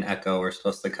great. Lean and Echo were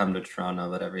supposed to come to Toronto,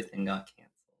 but everything got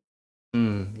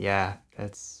canceled. Yeah,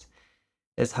 it's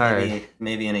hard.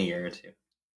 Maybe in a year or two.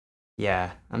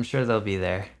 Yeah, I'm sure they'll be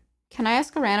there. Can I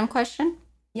ask a random question?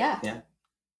 Yeah.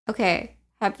 Okay.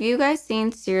 Have you guys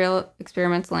seen Serial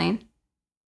Experiments Lane?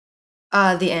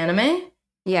 The anime?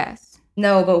 Yes.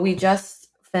 No, but we just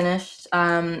finished.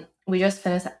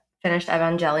 Finished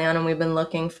Evangelion, and we've been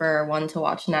looking for one to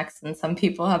watch next. And some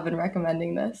people have been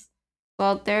recommending this.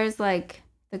 Well, there's like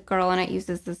the girl in it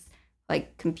uses this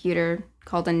like computer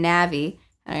called a Navi.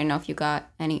 I don't know if you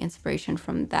got any inspiration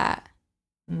from that.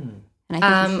 And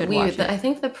I think you should watch it. I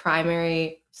think the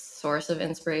primary source of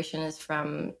inspiration is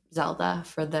from Zelda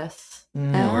for this.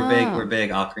 Yeah, Oh. we're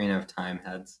big Ocarina of Time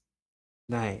heads.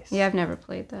 Nice. Yeah, I've never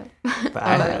played that. But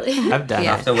Oh, really? I've done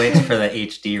Yeah. I'll have to wait for the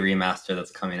HD remaster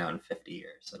that's coming out in 50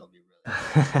 years. It'll be really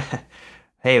it.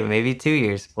 Hey, maybe 2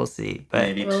 years. We'll see. But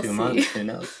maybe We'll 2 see. months. Who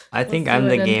knows? I think We'll see I'm what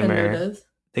the Nintendo gamer,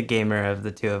 does. of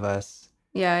the two of us.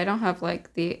 Yeah, I don't have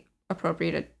like the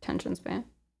appropriate attention span.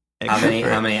 How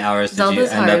many hours did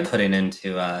Zelda's you end hard. up putting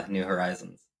into New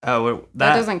Horizons? Oh,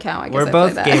 That doesn't count. I guess we're I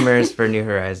both play that. gamers for New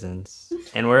Horizons,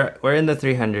 and we're in the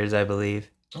 300s, I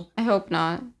believe. I hope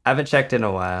not. I haven't checked in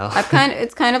a while.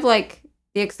 It's kind of like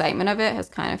the excitement of it has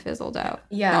kind of fizzled out.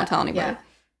 Yeah. Don't tell anybody. Yeah.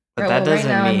 But Right, that doesn't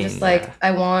right now mean I'm just like yeah.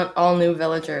 I want all new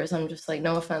villagers. I'm just like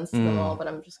no offense to them Mm. all, but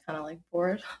I'm just kind of like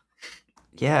bored.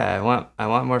 Yeah, I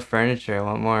want more furniture. I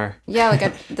want more. Yeah,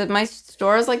 like my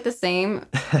store is like the same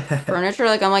furniture.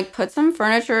 Like I'm like, put some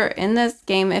furniture in this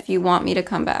game if you want me to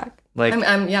come back. Like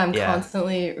I'm yeah.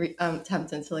 constantly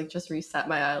tempted to like just reset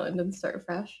my island and start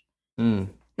fresh. Mm,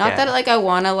 Not yeah. that like I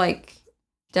want to like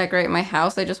decorate my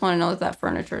house. I just want to know that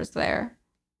furniture is there.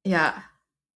 Yeah.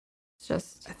 It's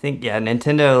just I think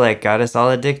Nintendo like got us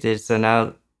all addicted, so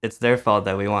now it's their fault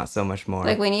that we want so much more.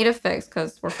 like we need a fix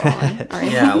because we're falling. Our Yeah,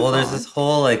 internet's well, there's falling. this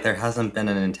whole like there hasn't been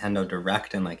a Nintendo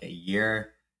Direct in like a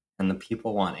year, and the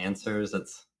people want answers.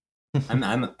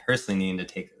 I'm personally needing to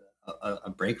take a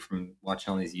break from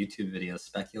watching all these YouTube videos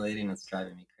speculating. It's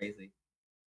driving me crazy.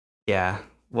 Yeah.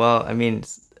 Well, I mean,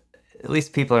 at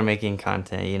least people are making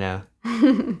content, you know.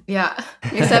 Yeah.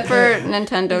 Except for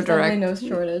Nintendo There's Direct definitely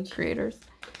no shortage. creators.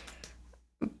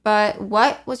 But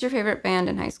what was your favorite band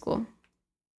in high school?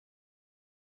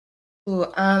 Ooh,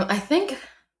 I think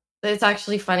it's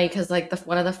actually funny because like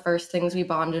one of the first things we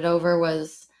bonded over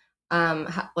was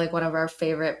like one of our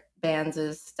favorite bands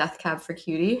is Death Cab for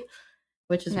Cutie,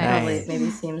 which is probably Nice. maybe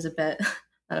seems a bit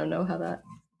I don't know how that,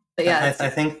 but yeah, I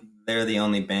think they're the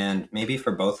only band, maybe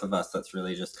for both of us, that's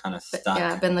really just kind of stuck.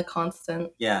 yeah, been the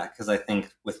constant. Yeah, because I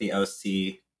think with the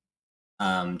OC,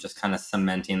 just kind of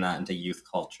cementing that into youth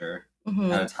culture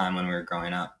Mhm. at a time when we were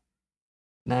growing up.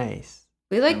 Nice.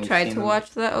 We like we've tried seen to them.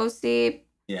 watch the OC,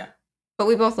 Yeah. but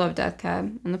we both love Death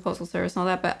Cab and the Postal Service and all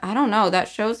that. But I don't know. That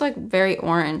show's like very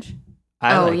orange.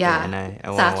 I Oh, like yeah. it, and I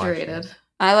wanna watch Saturated. it.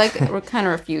 I like kind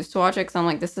of refuse to watch it because I'm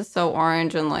like, this is so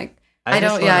orange and like I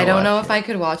just don't. Yeah, wanna I don't know watch if it. I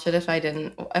could watch it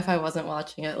if I wasn't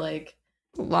watching it like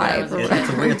live. Yeah, or it was-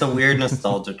 whatever. It's a weird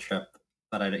nostalgia trip,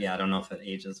 but I don't know if it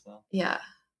ages well. yeah.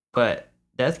 But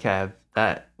Death Cab,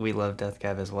 we love Death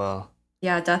Cab as well.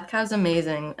 Yeah, Death Cab's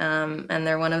amazing. And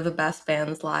they're one of the best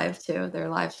bands live too. Their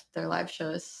live show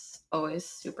is always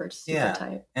super Yeah.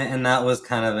 tight. And that was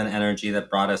kind of an energy that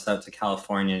brought us out to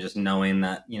California, just knowing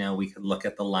that, we could look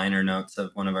at the liner notes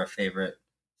of one of our favorite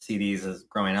CDs as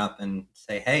growing up and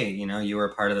say, hey, you were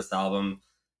a part of this album.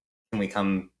 Can we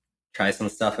come try some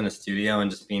stuff in a studio?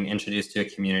 And just being introduced to a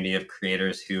community of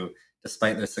creators who,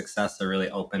 despite their success, are really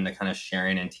open to kind of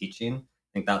sharing and teaching.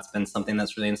 I think that's been something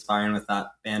that's really inspiring with that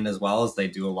band as well, as they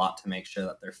do a lot to make sure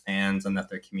that their fans and that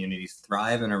their communities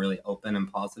thrive and are really open and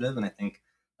positive. And I think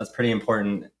that's pretty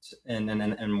important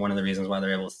and one of the reasons why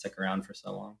they're able to stick around for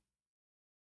so long.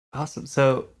 Awesome.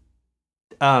 So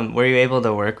Were you able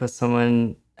to work with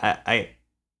someone?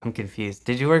 I'm confused.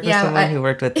 Did you work with Yeah, someone who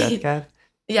worked with Death Cab?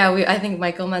 yeah, I think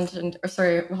Michael mentioned, or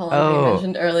sorry, Holland, we Oh,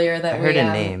 mentioned earlier that I heard a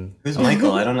name. Who's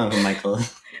Michael? I don't know who Michael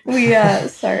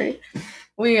is. sorry.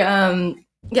 We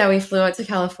yeah, we flew out to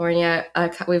California.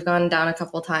 We've gone down a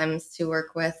couple times to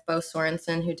work with Bo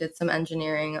Sorensen, who did some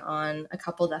engineering on a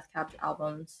couple Death Cab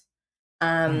albums.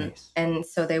 Nice. And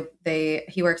so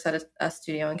he works at a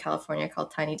studio in California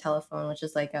called Tiny Telephone, which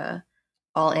is like a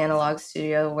all analog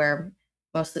studio where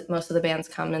most of the bands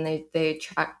come and they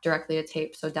track directly to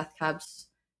tape. So Death Cab's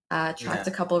tracked Yeah.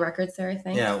 a couple records there, I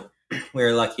think. Yeah, we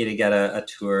were lucky to get a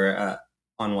tour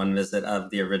on one visit of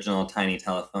the original Tiny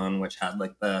Telephone, which had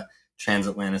like the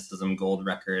Transatlanticism gold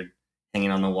record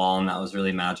hanging on the wall, and that was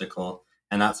really magical.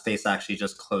 And that space actually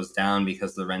just closed down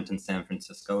because the rent in San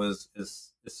Francisco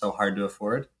is so hard to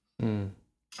afford. Mm.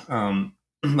 But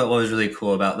what was really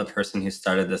cool about the person who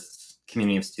started this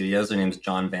community of studios, their name is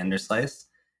John Vanderslice,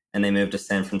 and they moved to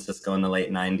San Francisco in the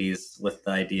late 90s with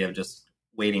the idea of just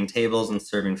waiting tables and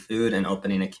serving food and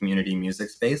opening a community music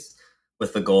space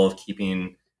with the goal of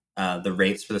keeping the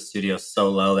rates for the studio so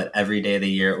low that every day of the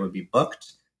year it would be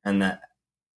booked and that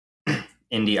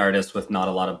indie artists with not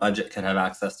a lot of budget could have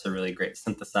access to really great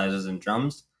synthesizers and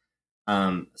drums.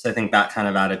 So I think that kind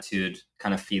of attitude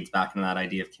kind of feeds back into that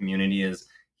idea of community is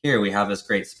here we have this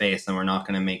great space and we're not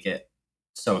going to make it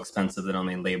so expensive that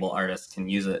only label artists can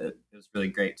use it. It was really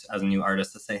great as a new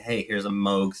artist to say, hey, here's a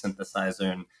Moog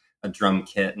synthesizer and a drum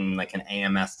kit and like an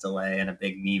AMS delay and a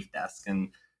big Neve desk. And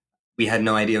we had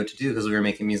no idea what to do because we were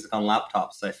making music on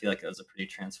laptops. So I feel like it was a pretty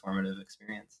transformative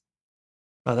experience.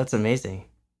 Oh, that's amazing.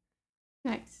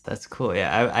 Nice. That's cool.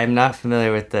 Yeah, I'm not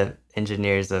familiar with the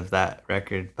engineers of that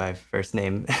record by first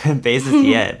name basis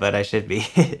yet, but I should be.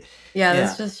 Yeah, Yeah.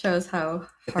 this just shows how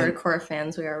I think- hardcore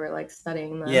fans we are. We're like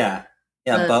studying the Yeah.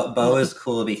 the- Bo is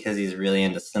cool because he's really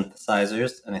into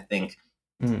synthesizers. And I think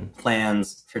Mm.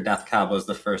 Plans for Death Cab was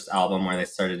the first album where they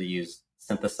started to use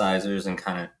synthesizers and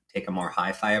kind of take a more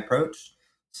hi-fi approach.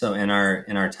 So in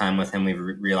our time with him, we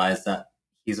realized that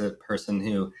he's a person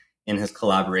who, in his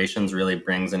collaborations, really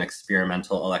brings an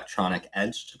experimental electronic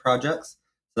edge to projects.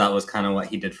 So that was kind of what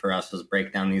he did for us, was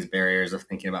break down these barriers of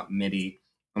thinking about MIDI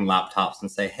on laptops and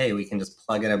say, hey, we can just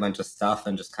plug in a bunch of stuff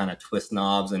and just kind of twist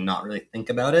knobs and not really think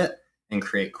about it and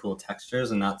create cool textures.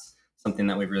 And that's something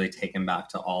that we've really taken back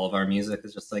to all of our music,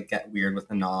 is just like get weird with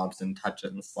the knobs and touch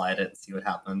it and slide it and see what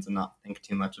happens and not think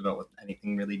too much about what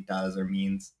anything really does or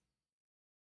means.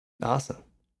 Awesome.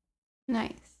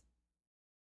 Nice.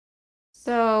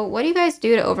 So, what do you guys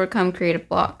do to overcome creative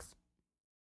blocks?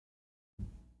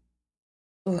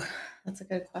 Ooh, that's a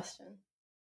good question.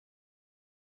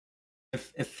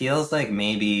 It feels like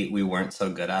maybe we weren't so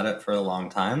good at it for a long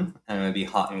time and it would be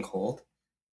hot and cold.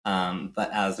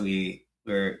 But as we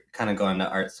were kind of going to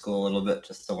art school a little bit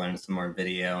just to learn some more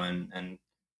video and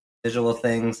visual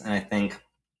things. And I think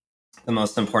the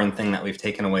most important thing that we've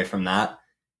taken away from that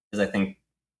is I think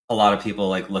a lot of people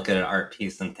like look at an art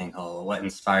piece and think, oh, what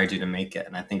inspired you to make it?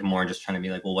 And I think more just trying to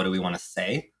be like, well, what do we want to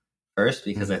say first?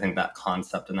 Because I think that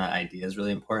concept and that idea is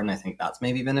really important. I think that's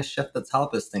maybe been a shift that's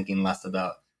helped us thinking less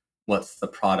about what's the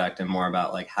product and more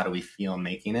about like how do we feel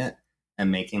making it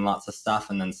and making lots of stuff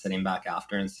and then sitting back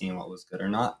after and seeing what was good or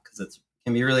not. Because it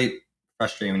can be really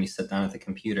frustrating when you sit down at the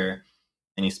computer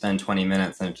and you spend 20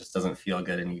 minutes and it just doesn't feel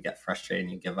good and you get frustrated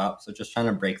and you give up. So just trying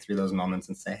to break through those moments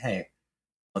and say, hey,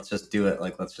 let's just do it.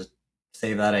 Like, let's just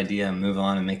save that idea and move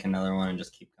on and make another one and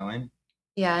just keep going.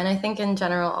 Yeah, and I think in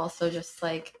general also just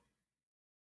like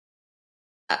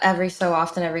every so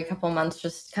often, every couple months,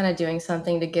 just kind of doing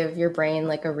something to give your brain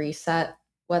like a reset,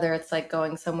 whether it's like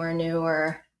going somewhere new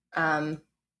or I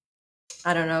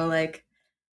don't know, like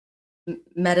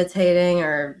meditating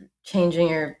or changing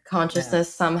your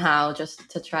consciousness somehow, just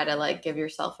to try to like give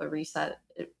yourself a reset.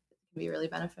 It can be really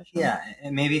beneficial. Yeah,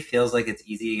 it maybe feels like it's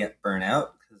easy to get burnout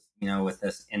because, you know, with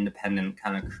this independent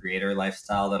kind of creator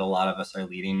lifestyle that a lot of us are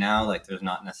leading now, like there's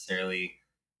not necessarily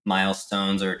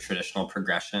milestones or traditional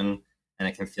progression and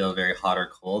it can feel very hot or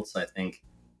cold. So I think,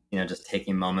 you know, just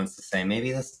taking moments to say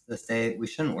maybe this day we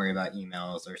shouldn't worry about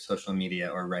emails or social media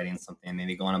or writing something,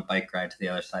 maybe go on a bike ride to the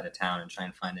other side of town and try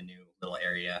and find a new little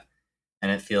area.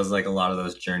 And it feels like a lot of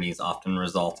those journeys often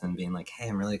result in being like, hey,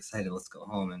 I'm really excited, let's go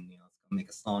home and, you know, let's go make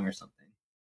a song or something.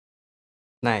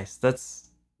 Nice. That's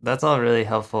all really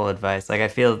helpful advice. Like I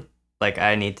feel like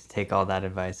I need to take all that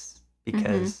advice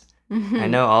because I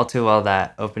know all too well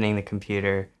that opening the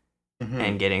computer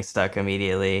and getting stuck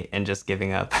immediately and just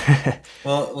giving up.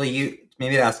 Well, you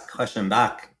maybe to ask a question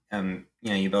back. You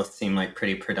know, you both seem like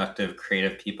pretty productive,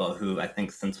 creative people who I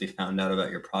think since we found out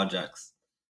about your projects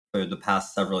for the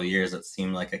past several years, it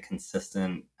seemed like a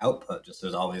consistent output. Just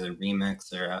there's always a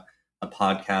remix or a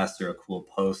podcast or a cool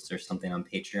post or something on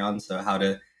Patreon. So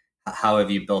how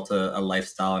have you built a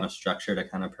lifestyle and a structure to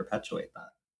kind of perpetuate that?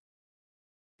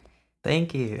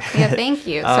 Thank you. Yeah, thank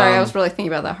you. Sorry, I was Um, really thinking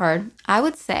about that hard. I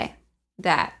would say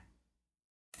that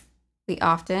we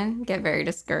often get very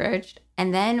discouraged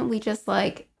and then we just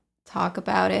like talk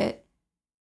about it,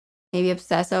 maybe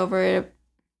obsess over it.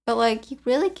 But like you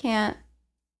really can't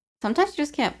sometimes you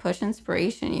just can't push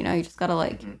inspiration, you know, you just gotta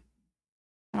like Mhm.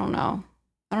 I don't know.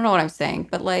 I don't know what I'm saying,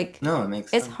 but like No, it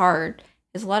makes it's sense. hard.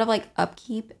 There's a lot of like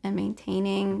upkeep and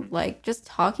maintaining, Mhm. like just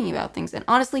talking about things and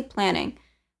honestly planning.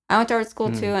 I went to art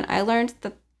school too, mm, and I learned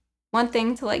that one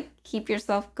thing to like keep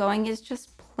yourself going is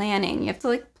just planning. You have to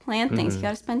like plan things. You mhm. got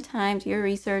to spend time, do your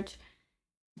research,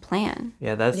 plan.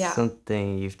 Yeah, that's Yeah.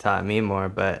 something you've taught me more,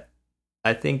 but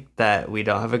I think that we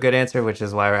don't have a good answer, which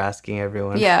is why we're asking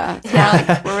everyone. Yeah, it's Yeah. more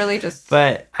like we're really just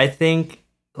But I think,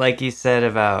 like you said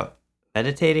about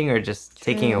meditating or just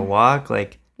taking a True. walk,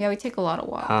 like, yeah. We take a lot of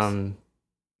walks. um,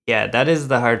 yeah, that is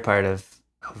the hard part of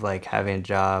like having a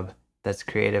job that's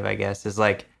creative, I guess, is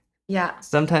like Yeah.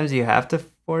 sometimes you have to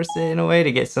force it in a way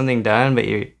to get something done, but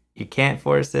you can't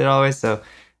force it always. So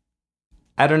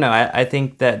I don't know. I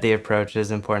think that the approach is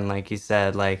important, like you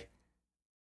said, like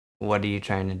what are you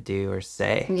trying to do or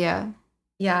say? Yeah,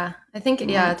 Yeah. I think be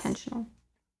more yeah, intentional.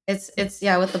 it's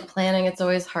yeah, with the planning it's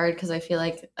always hard because I feel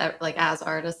like as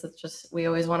artists it's just we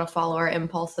always want to follow our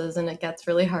impulses and it gets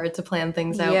really hard to plan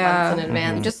things out months in Yeah,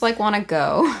 advance. you just like want to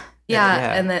go. Yeah,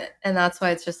 Yeah. and that's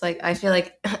why it's just like I feel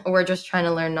like we're just trying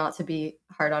to learn not to be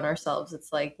hard on ourselves.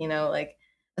 It's like, you know, like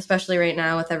especially right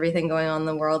now with everything going on in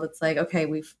the world, it's like okay,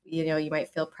 we've you know, you might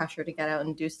feel pressure to get out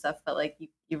and do stuff, but like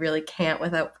you really can't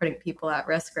without putting people at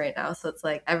risk right now. So it's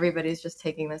like everybody's just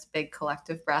taking this big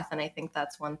collective breath and I think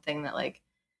that's one thing that like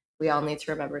we all need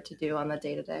to remember to do on the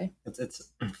day to day. It's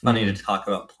funny to Mhm. talk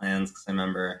about plans because I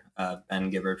remember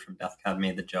Ben Gibbard from Death Cab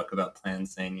made the joke about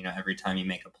plans, saying, you know, every time you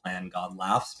make a plan, God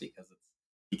laughs because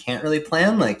you can't really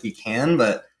plan. Like you can,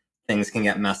 but things can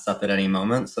get messed up at any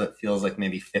moment. So it feels like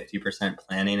maybe 50%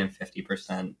 planning and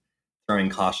 50% throwing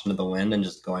caution to the wind and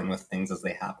just going with things as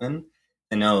they happen.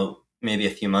 I know maybe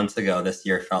a few months ago, this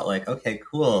year felt like, okay,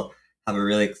 cool, have a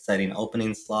really exciting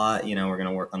opening slot. You know, we're going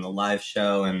to work on the live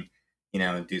show and you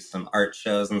know, do some art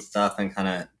shows and stuff, and kind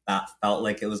of that felt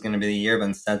like it was going to be the year. But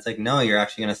instead, it's like, no, you're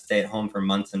actually going to stay at home for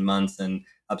months and months and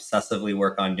obsessively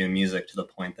work on new music to the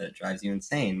point that it drives you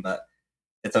insane. But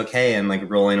it's okay, and like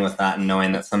rolling with that and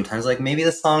knowing that sometimes, like maybe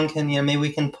the song can, you know, maybe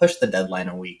we can push the deadline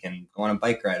a week and go on a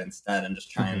bike ride instead, and just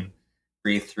try and Mhm.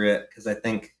 breathe through it. Because I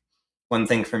think one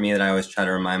thing for me that I always try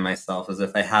to remind myself is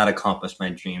if I had accomplished my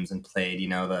dreams and played, you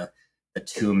know, the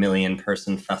 2 million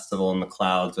person festival in the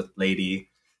clouds with Lady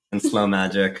and Slow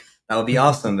Magic, that would be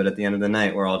awesome. But at the end of the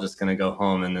night, we're all just gonna go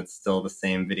home, and it's still the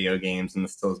same video games and the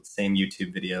still the same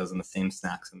YouTube videos and the same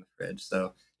snacks in the fridge.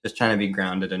 So just trying to be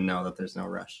grounded and know that there's no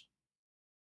rush.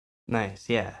 Nice.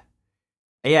 Yeah.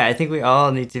 Yeah, I think we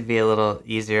all need to be a little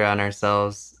easier on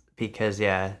ourselves because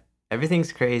yeah,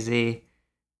 everything's crazy.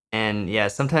 And yeah,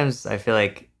 sometimes I feel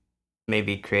like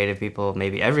maybe creative people,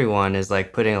 maybe everyone is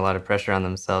like putting a lot of pressure on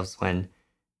themselves when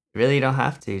really you don't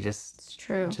have to. It's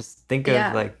true. Just think of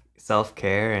Yeah. like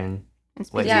self-care and And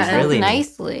what speak to you Yeah, and yourself really need.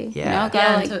 nicely. You know, Yeah. gotta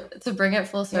yeah, and like to bring it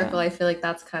full circle, yeah. I feel like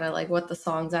that's kind of like what the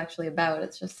song's actually about.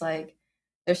 It's just like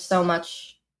there's so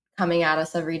much coming at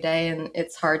us every day, and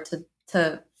it's hard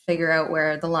to figure out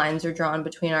where the lines are drawn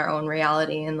between our own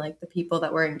reality and like the people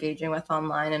that we're engaging with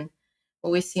online and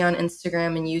what we see on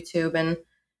Instagram and YouTube. And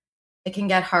it can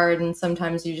get hard, and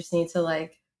sometimes you just need to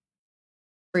like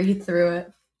breathe through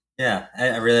it. Yeah,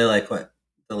 I really like what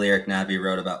the lyric Navi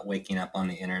wrote about waking up on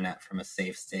the internet from a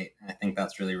safe state. And I think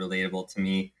that's really relatable to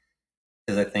me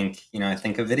because I think, you know, I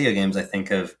think of video games. I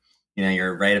think of, you know,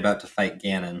 you're right about to fight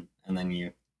Ganon and then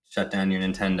you shut down your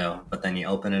Nintendo, but then you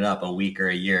open it up a week or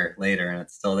a year later and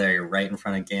it's still there. You're right in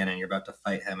front of Ganon. You're about to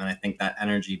fight him. And I think that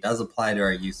energy does apply to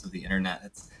our use of the internet.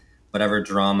 It's whatever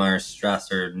drama or stress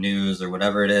or news or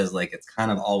whatever it is, like it's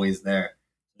kind of always there.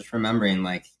 Just remembering,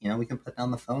 like, you know, we can put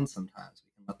down the phone sometimes.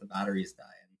 We can let the batteries die.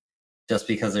 And just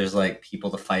because there's like people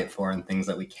to fight for and things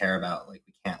that we care about, like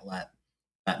we can't let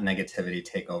that negativity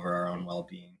take over our own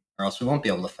well-being or else we won't be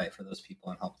able to fight for those people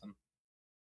and help them.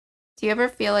 Do you ever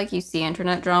feel like you see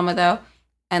internet drama though,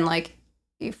 and like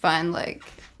you find like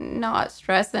not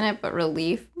stress in it but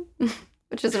relief,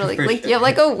 which is really For like you have sure.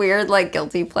 like a weird like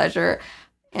guilty pleasure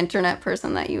internet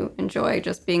person that you enjoy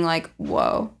just being like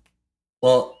whoa.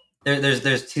 Well,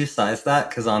 there's two sides to that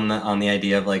because on the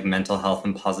idea of like mental health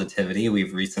and positivity,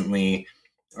 we've recently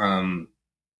um,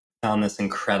 found this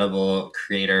incredible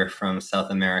creator from South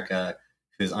America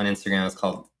who's on Instagram. It's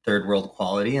called Third World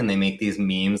Quality, and they make these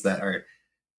memes that are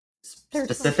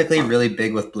specifically really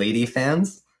big with Blady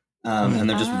fans. And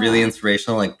they're just really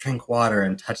inspirational, like drink water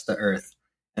and touch the earth.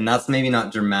 And that's maybe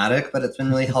not dramatic, but it's been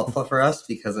really helpful for us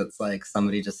because it's like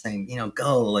somebody just saying,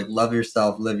 go, like love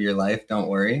yourself, live your life, don't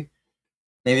worry.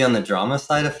 Maybe on the drama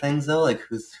side of things though, like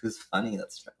who's funny,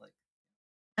 that's like,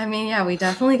 I mean, yeah, we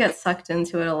definitely get sucked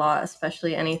into it a lot,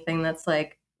 especially anything that's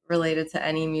like related to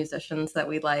any musicians that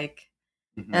we like.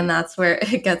 And that's where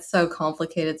it gets so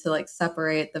complicated to like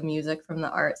separate the music from the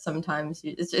art. Sometimes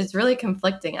it's really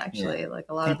conflicting, actually. Like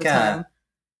a lot of the time.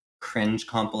 Cringe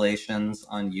compilations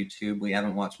on YouTube. We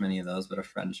haven't watched many of those, but a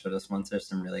friend showed us once. There's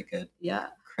some really good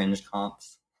cringe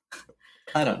comps.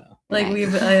 I don't know. Like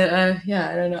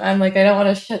I don't know. I'm like, I don't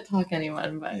want to shit talk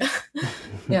anyone, but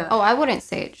yeah. Oh, I wouldn't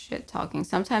say it's shit talking.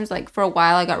 Sometimes, like for a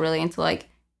while, I got really into like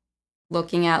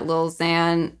looking at Lil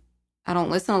Xan. I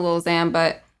don't listen to Lil Xan,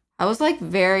 but I was like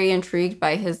very intrigued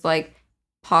by his like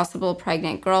possible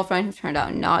pregnant girlfriend who turned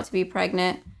out not to be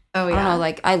pregnant. Oh yeah. I don't know,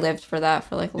 like I lived for that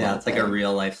for like a little it's like a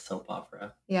real life soap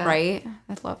opera. Yeah. Right?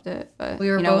 I loved it. But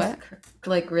we were both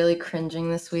like really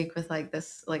cringing this week with like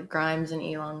this like Grimes and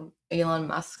Elon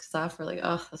Musk stuff. We're like,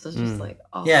 oh, this is just like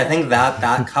awful. Yeah, I think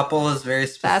that couple is very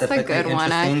specifically That's a good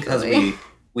interesting because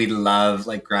we love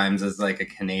like Grimes as like a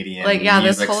Canadian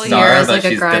this whole star, year as like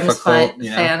a Grimes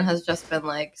fan has just been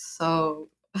like so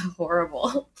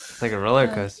horrible. It's like a roller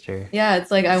coaster. Yeah, it's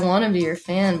like I want to be your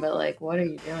fan, but like, what are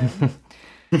you doing?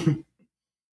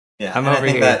 Yeah, I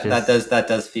think that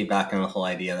does feed back on the whole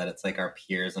idea that it's like our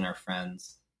peers and our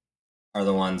friends are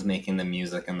the ones making the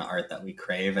music and the art that we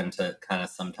crave, and to kind of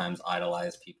sometimes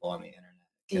idolize people on the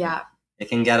internet. It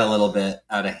can get a little bit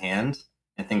out of hand.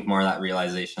 I think more of that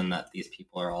realization that these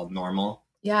people are all normal.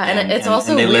 Yeah, and it's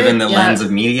also they weird. Live in the lens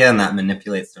of media, and that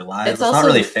manipulates their lives. It's also not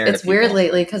really fair. It's weird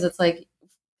lately because it's like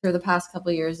through the past couple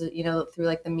of years, through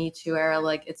like the Me Too era,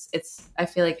 like it's. I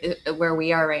feel like where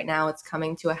we are right now, it's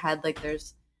coming to a head. Like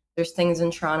there's things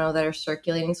in Toronto that are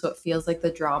circulating, so it feels like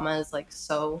the drama is like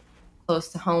so close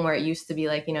to home. Where it used to be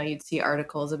like you'd see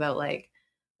articles about like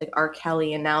R.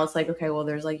 Kelly, and now it's like okay, well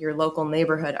there's like your local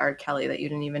neighborhood R. Kelly that you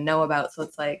didn't even know about. So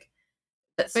it's like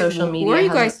that social media. What are you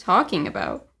guys talking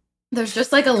about? There's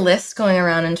just like a list going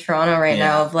around in Toronto right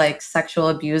now of like sexual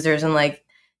abusers, and like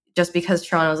just because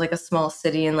Toronto is like a small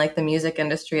city and like the music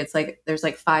industry, it's like there's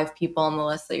like 5 people on the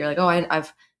list that you're like, oh,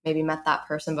 I've maybe met that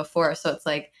person before. So it's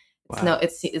like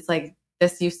it's like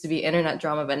this used to be internet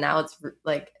drama, but now it's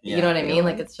like you know what I mean?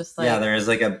 Like it's just like there is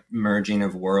like a merging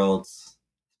of worlds,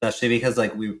 especially because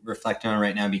like we reflect on it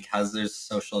right now because there's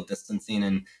social distancing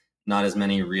and not as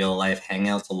many real life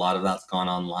hangouts. A lot of that's gone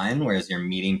online, whereas you're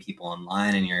meeting people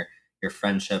online and your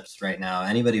friendships right now,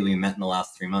 anybody we met in the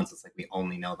last 3 months, it's like we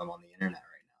only know them on the internet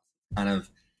right now.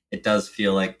 It does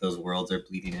feel like those worlds are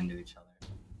bleeding into each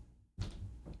other.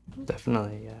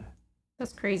 Definitely, yeah.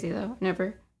 That's crazy though.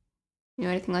 Never knew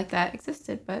anything like that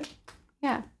existed, but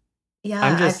yeah.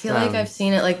 Yeah, I feel like I've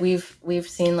seen it. Like we've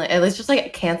seen like it's just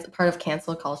like part of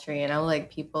cancel culture,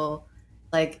 like people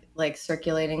like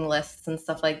circulating lists and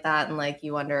stuff like that, and like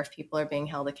you wonder if people are being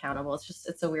held accountable.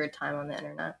 It's a weird time on the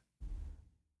internet.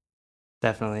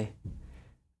 Definitely.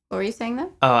 What were you saying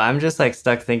then? Oh, I'm just like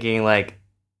stuck thinking like,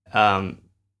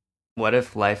 what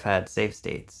if life had safe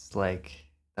states? Like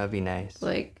that'd be nice.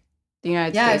 Like the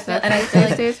United States. And I feel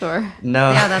like states or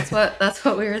no. Yeah, that's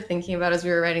what we were thinking about as we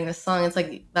were writing this song. It's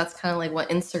like that's kind of like what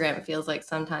Instagram feels like.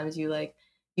 Sometimes you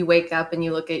wake up and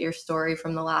you look at your story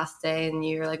from the last day and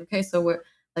you're like, okay, so we're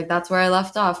like that's where I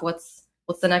left off. What's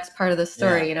the next part of the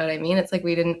story? Yeah. You know what I mean? It's like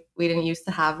we didn't used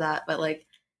to have that, but like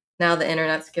now the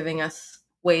internet's giving us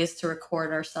ways to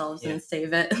record ourselves and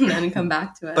save it and then come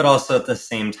back to it. But also at the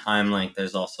same time, like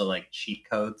there's also like cheat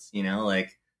codes,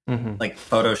 like like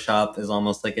Photoshop is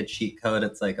almost like a cheat code.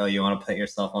 It's like, oh, you want to put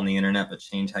yourself on the internet but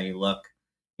change how you look.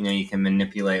 You can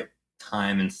manipulate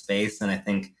time and space, and I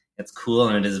think it's cool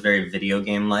and it is very video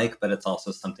game like, but it's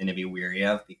also something to be weary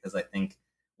of because I think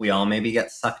we all maybe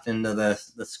get sucked into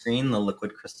the screen, the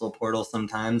liquid crystal portal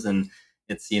sometimes, and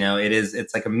it's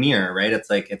it's like a mirror, right? It's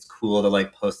like it's cool to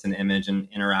like post an image and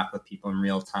interact with people in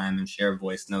real time and share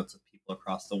voice notes with people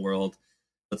across the world,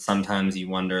 but sometimes you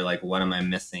wonder like, what am I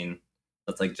missing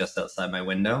that's like just outside my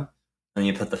window? And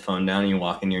you put the phone down and you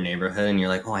walk in your neighborhood and you're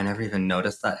like, oh, I never even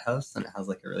noticed that house and it has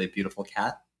like a really beautiful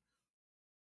cat.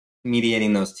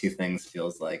 Mediating those two things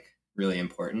feels like really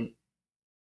important.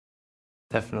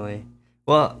 Definitely.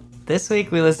 Well, this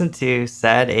week we listened to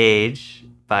Sad Age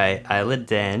by Isla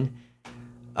Din.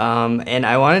 And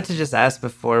I wanted to just ask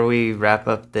before we wrap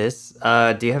up this,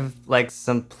 do you have like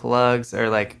some plugs or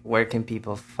like where can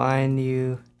people find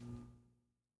you?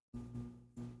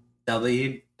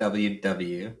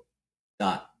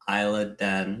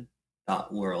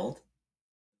 www.isladen.world.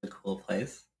 A cool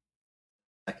place.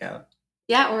 Check out.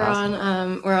 Yeah,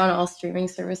 Awesome. we're on all streaming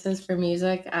services for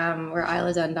music. We're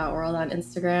isladen.world on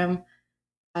Instagram,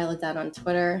 isladen on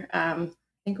Twitter. I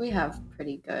think we have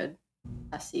pretty good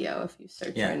SEO if you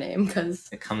search Yeah. our name because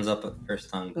It comes up at first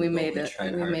on Google. we made it.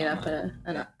 tried We hard made on up it.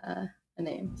 a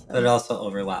name. So. But it also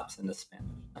overlaps into Spanish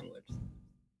language.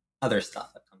 Other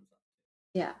stuff that comes up.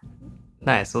 Yeah.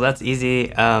 Nice. Well, that's easy.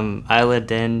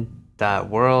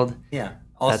 Isladen.world. Yeah.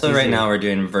 Also, That's right easy. now we're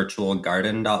doing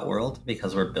virtualgarden.world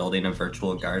because we're building a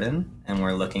virtual garden and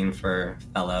we're looking for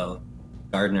fellow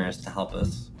gardeners to help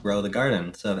us grow the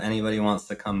garden. So if anybody wants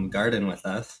to come garden with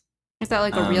us, Is that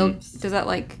like a real? Does that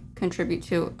like contribute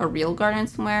to a real garden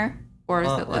somewhere, or is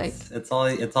well, it like? it's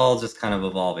all just kind of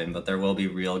evolving, but there will be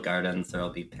real gardens. There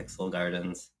will be pixel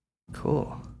gardens.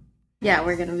 Cool. Yeah,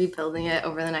 we're going to be building it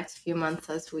over the next few months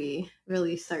as we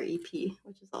release our EP,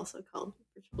 which is also called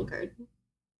Virtual Garden.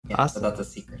 Yeah, Awesome. but that's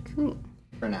a secret Cool.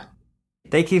 for now.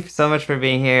 Thank you so much for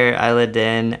being here,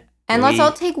 Isladen. And let's We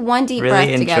all take one deep really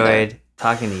breath together. enjoyed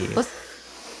talking to you.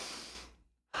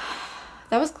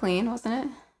 That was clean, wasn't it?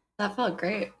 That felt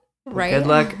great. Right. Good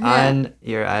luck Yeah. on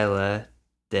your Isladen.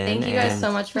 Thank you guys and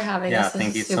so much for having Yeah, us. This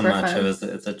thank you is so super much. fun.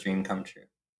 It's a dream come true.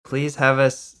 Please have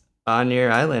us on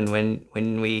your island when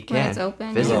we can. When it's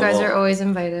open. visit. You Well, guys well- are always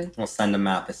invited. We'll send a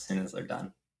map as soon as they're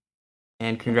done.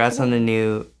 And congrats on the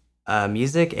new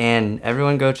music, and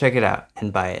everyone go check it out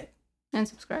and buy it. And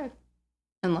subscribe.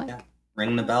 And like. Yeah.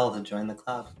 Ring the bell to join the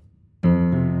club.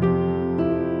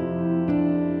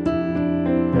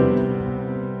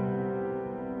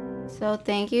 So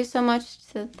thank you so much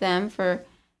to them for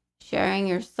sharing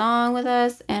your song with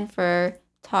us and for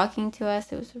talking to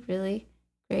us. It was a really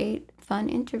great, fun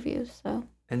interview. So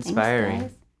Inspiring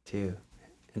thanks, guys. too.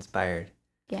 Inspired.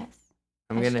 Yes.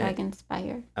 I'm Hashtag gonna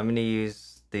inspire.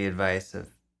 use the advice of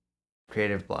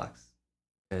creative blocks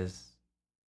because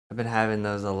I've been having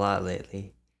those a lot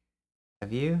lately.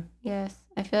 Have you? Yes.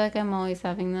 I feel like I'm always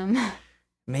having them.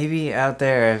 Maybe out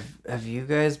there, have you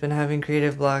guys been having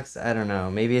creative blocks? I don't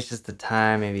know. Maybe it's just the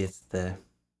time. Maybe it's the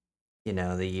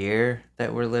year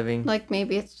that we're living. Like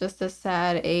maybe it's just a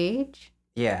sad age.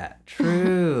 Yeah,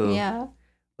 true. Yeah.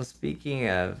 Well, speaking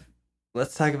of,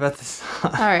 let's talk about the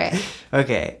song. All right.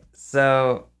 Okay,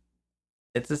 so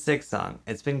it's a sick song.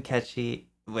 It's been catchy.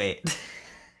 Wait.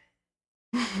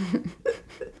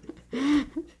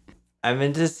 I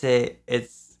meant to say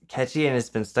it's catchy and it's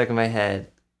been stuck in my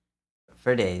head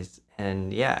for days.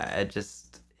 And yeah, it's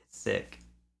sick.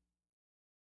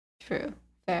 True.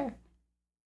 Fair.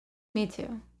 Me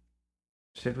too.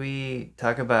 Should we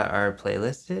talk about our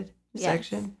playlisted Yes.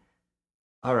 section?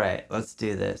 All right, let's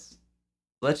do this.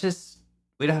 We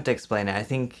don't have to explain it. I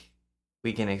think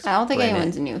we can explain I don't think it.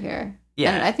 anyone's new here.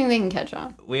 Yeah. And I think they can catch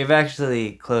on. We've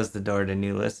actually closed the door to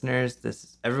new listeners.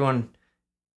 Everyone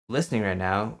listening right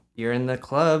now, you're in the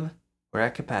club. We're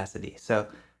at capacity. So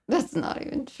That's not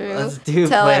even true. let's do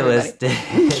Tell playlist.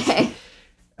 Okay.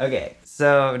 Okay.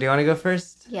 So do you want to go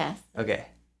first? Yes. Okay.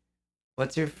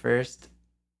 What's your first?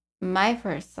 My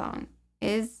first song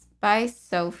is by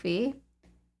Sophie,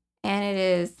 and it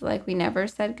is Like We Never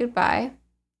Said Goodbye.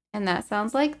 And that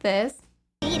sounds like this.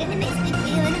 And it makes me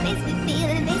feel, and it makes me feel,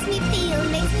 and it makes me feel,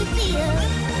 it makes me feel.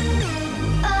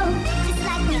 Oh, just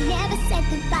like we never said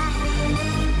goodbye.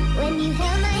 When you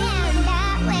held my hand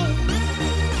that way.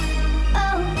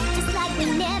 Oh, just like we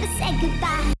never said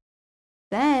goodbye.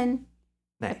 Then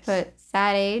I Nice. put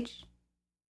Sad Age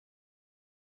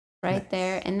right Nice.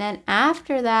 there. And then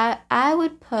after that, I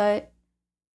would put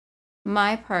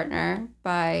My Partner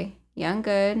by Young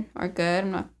Good or Good.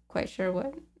 I'm not quite sure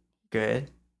what. Good.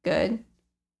 Good.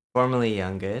 Formerly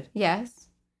Young Good. Yes.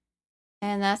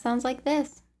 And that sounds like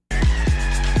this.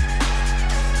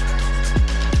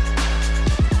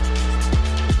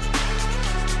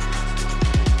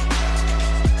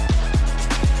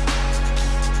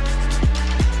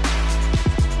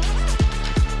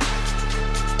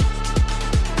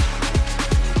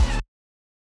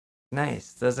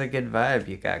 Nice. That's a good vibe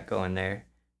you got going there.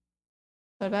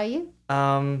 What about you?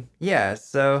 Yeah,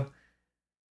 so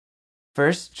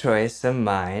first choice of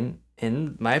mine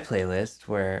in my playlist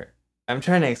where I'm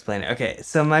trying to explain it. Okay,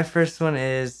 so my first one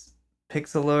is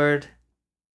Pixel Lord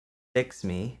Fix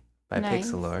Me by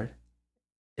Nice. Pixel Lord.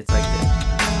 It's like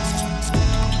this.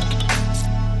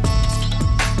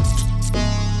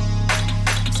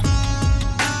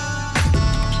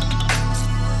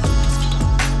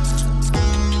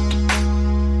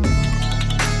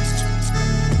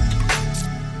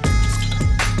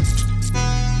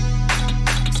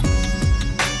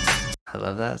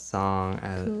 that song.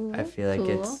 I feel like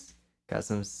Cool. it's got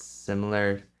some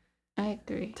similar I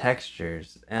agree.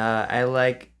 textures. I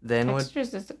like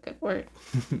Textures is a good word.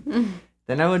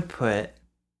 then I would put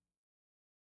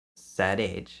Sad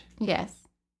Age, Yes.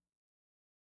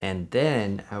 and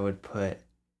then I would put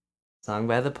Song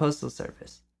by the Postal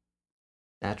Service,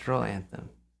 Natural Anthem.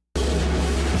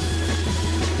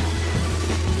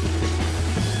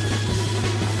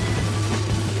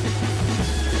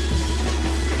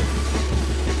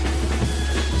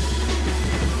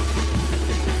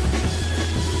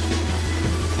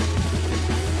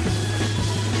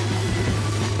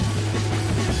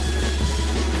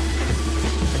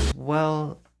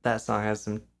 Well, that song has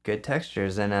some good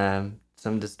textures and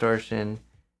some distortion,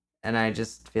 and I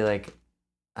just feel like,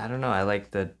 I don't know, I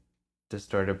like the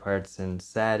distorted parts in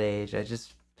Sad Age. I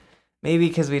just, maybe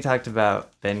because we talked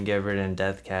about Ben Gibbard and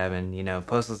Death Cab and,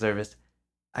 Postal Service,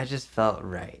 I just felt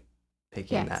right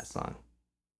picking that Yes. song.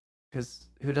 Because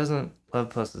who doesn't love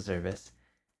Postal Service?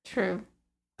 True.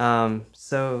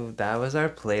 So that was our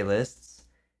playlists,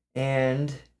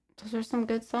 and Those are some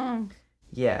good songs.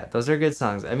 yeah, those are good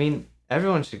songs. I mean,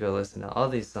 everyone should go listen to all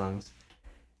these songs.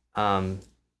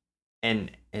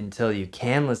 And until you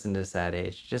can listen to Sad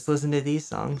Age, just listen to these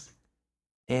songs.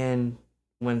 And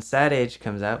when Sad Age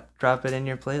comes out, drop it in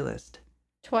your playlist.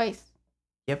 Twice.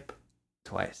 Yep,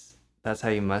 twice. That's how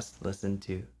you must listen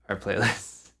to our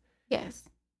playlists. Yes.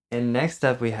 And next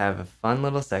up, we have a fun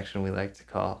little section we like to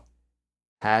call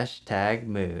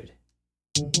 #mood.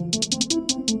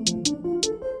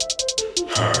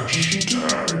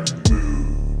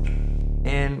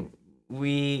 And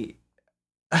we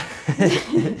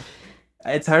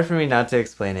it's hard for me not to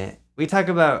explain it. We talk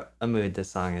about a mood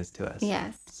this song is to us.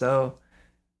 Yes. So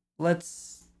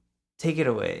let's take it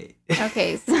away.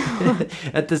 Okay, so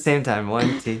at the same time,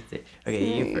 1, 2, 3.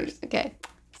 Okay, you first. Okay.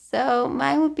 So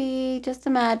mine would be, just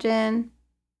imagine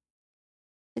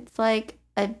it's like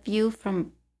a view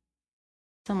from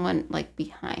someone like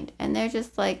behind, and they're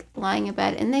just like lying in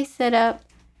bed, and they sit up,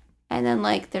 and then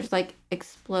like there's like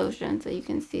explosions that you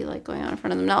can see like going on in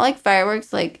front of them. Not like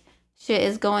fireworks, like shit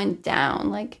is going down,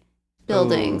 like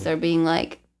buildings Ooh. are being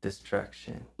like,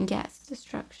 Destruction. yes,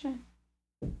 destruction.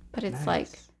 But it's Nice. like,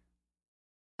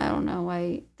 I don't know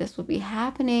why this would be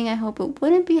happening. I hope it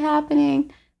wouldn't be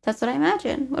happening. That's what I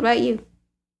imagine. What about you?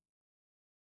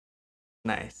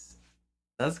 Nice.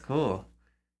 That's cool.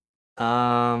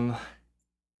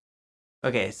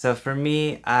 Okay, so for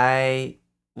me, I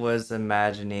was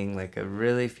imagining like a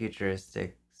really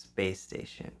futuristic space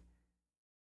station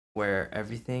where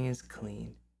everything is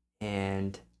clean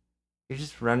and you're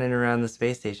just running around the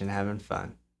space station having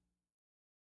fun,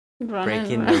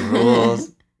 breaking the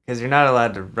rules, because you're not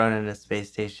allowed to run in a space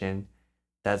station.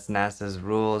 That's NASA's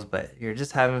rules, but you're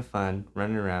just having fun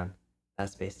running around that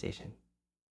space station.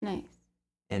 Nice.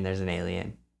 And there's an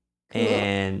alien. Cool.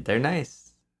 And they're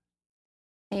nice.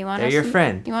 Hey, you want They're your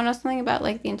friend. You want to know something about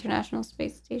like the International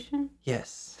Space Station?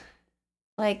 Yes.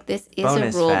 Like, this is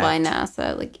Bonus a rule by fact.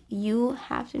 NASA. Like, you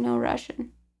have to know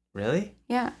Russian. Really?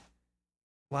 Yeah.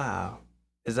 Wow.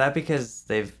 Is that because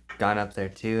they've gone up there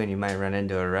too and you might run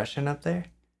into a Russian up there?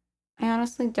 I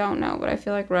honestly don't know, but I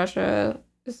feel like Russia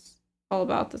is all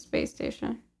about the space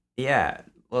station. Yeah.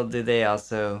 Well, do they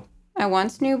also... I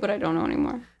once knew, but I don't know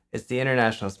anymore. It's the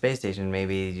International Space Station.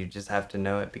 Maybe you just have to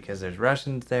know it because there's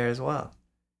Russians there as well.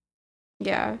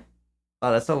 Yeah.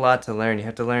 Wow, that's a lot to learn. You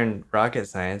have to learn rocket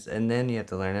science, and then you have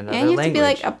to learn another And you have language. to be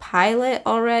like a pilot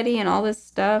already and all this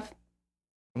stuff.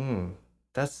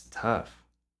 That's tough.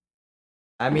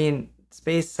 I mean,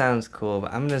 space sounds cool,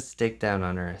 but I'm gonna stick down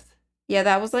on Earth. Yeah,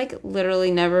 that was like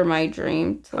literally never my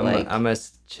dream to I'm gonna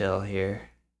chill here.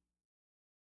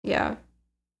 Yeah.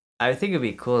 I think it'd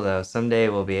be cool though. Someday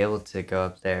we'll be able to go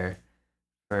up there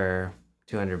for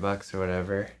 $200 or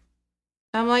whatever.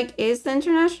 I'm like, is the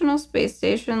International Space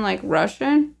Station like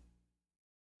Russian?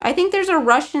 I think there's a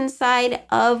Russian side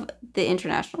of the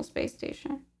International Space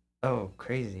Station. Oh,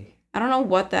 crazy. I don't know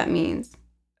what that means.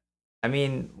 I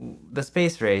mean, the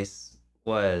space race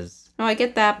was No, I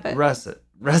get that, but Russia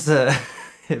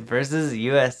versus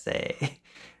USA.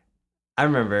 I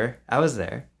remember. I was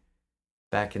there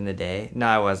back in the day. No,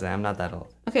 I wasn't. I'm not that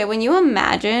old. okay, when you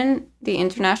imagine the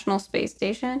International Space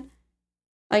Station,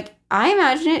 like, I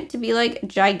imagine it to be like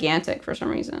gigantic for some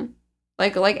reason.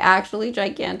 Like actually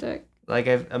gigantic. Like,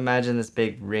 I imagine this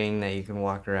big ring that you can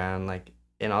walk around, like,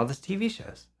 in all the TV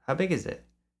shows. How big is it?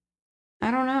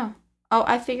 I don't know. Oh,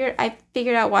 I figured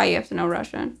out why you have to know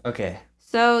Russian. Okay.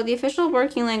 So the official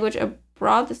working language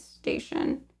abroad the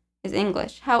station is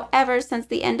English. However, since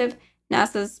the end of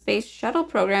NASA's Space Shuttle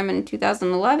program in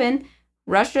 2011,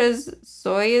 Russia's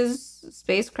Soyuz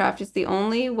spacecraft is the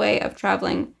only way of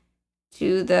traveling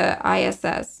to the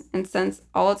ISS, and since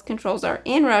all its controls are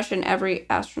in Russian, every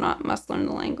astronaut must learn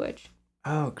the language.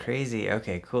 Oh, crazy.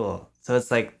 Okay, cool. So it's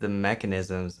like the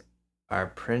mechanisms are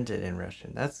printed in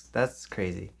Russian. That's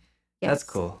crazy. That's Yes.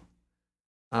 cool.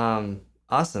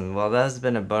 Awesome. Well, that has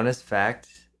been a bonus fact.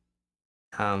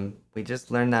 We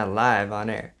just learned that live on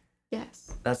air.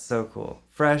 Yes. That's so cool.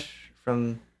 Fresh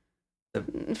from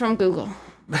From Google.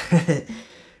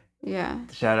 Yeah.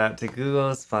 Shout out to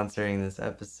Google sponsoring this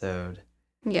episode.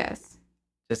 Yes.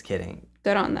 Just kidding.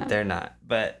 Good on them. They're not.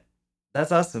 But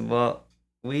that's awesome. Well,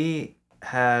 we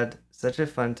had such a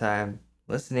fun time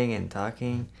listening and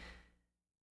talking,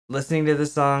 listening to the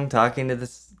song, talking to the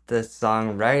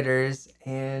songwriters,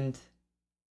 and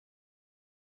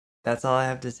that's all I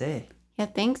have to say. Yeah,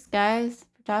 thanks guys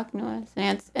for talking to us.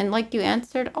 And like you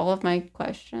answered all of my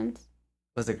questions.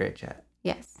 It was a great chat.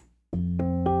 Yes.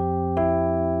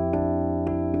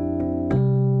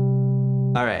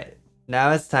 All right.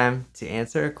 Now it's time to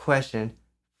answer a question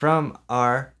from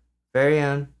our very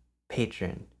own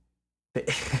patron.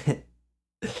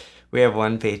 We have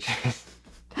one patron.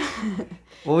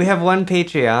 Well, we have one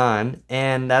Patreon,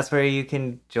 and that's where you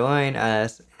can join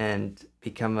us and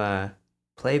become a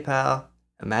play pal,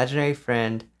 imaginary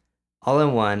friend, all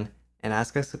in one, and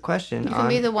ask us a question. You can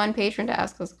be the one patron to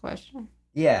ask us a question.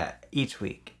 Yeah, each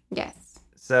week. Yes.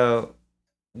 So,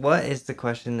 what is the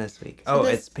question this week?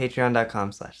 It's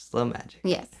patreon.com/slowmagic.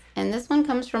 Yes. And this one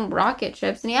comes from Rocket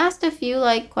Chips, and he asked a few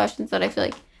questions that I feel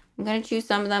like I'm gonna choose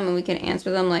some of them and we can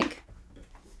answer them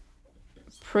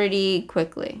pretty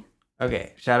quickly.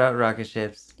 Okay, shout out Rocket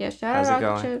Chips. Yeah, shout How's out it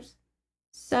Rocket going? Chips.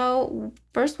 So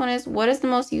first one is, what is the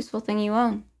most useful thing you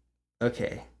own?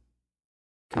 Okay.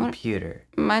 I wanna- Computer.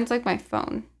 Mine's like my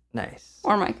phone Nice.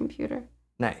 or my computer.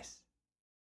 Nice.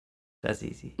 That's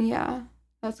easy. Yeah,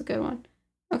 that's a good one.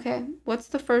 Okay, what's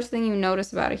the first thing you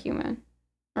notice about a human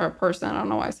or a person? I don't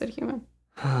know why I said human.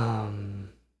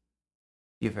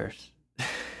 You first.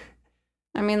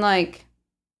 I mean,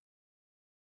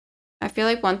 I feel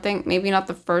like one thing, maybe not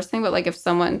the first thing, but if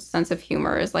someone's sense of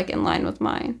humor is in line with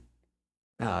mine.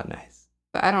 Oh, nice.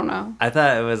 But I don't know. I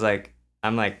thought it was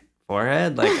I'm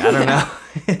forehead? I don't know.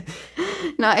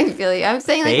 No, I feel you. I'm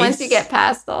saying once you Face? get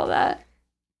past all that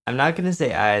I'm not going to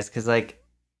say eyes because, I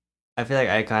feel like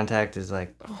eye contact is,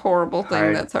 horrible thing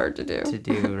hard that's hard to do. to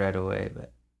do right away,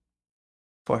 but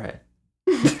forehead.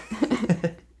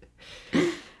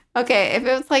 Okay, if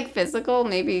it was physical,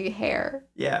 maybe hair.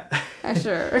 Yeah.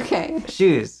 Sure, okay.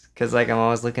 Shoes, because, I'm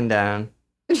always looking down.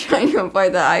 Trying to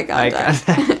avoid the eye contact.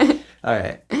 contact. All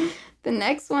right. The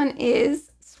next one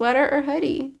is sweater or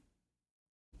hoodie.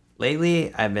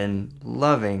 Lately, I've been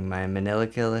loving my Manila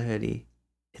Killa hoodie.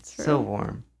 It's so True.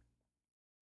 warm.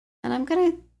 And I'm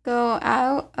going to go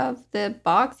out of the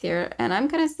box here, and I'm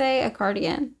going to say a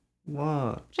cardigan.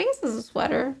 Whoa. Which I guess is a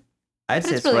sweater. I'd But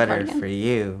say it's really sweater cardigan. for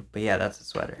you, but yeah, that's a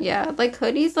sweater. Yeah,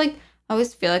 hoodies, I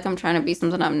always feel like I'm trying to be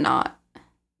something I'm not.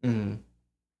 Mm.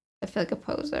 I feel like a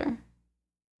poser.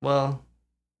 Well,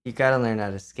 you gotta learn how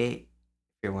to skate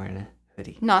if you're wearing a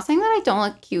hoodie. Not saying that I don't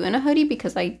look cute in a hoodie,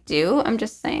 because I do. I'm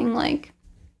just saying,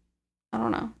 I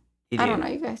don't know. You I do. don't know,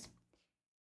 you guys.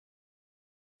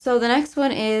 So the next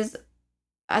one is,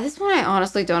 this one I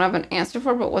honestly don't have an answer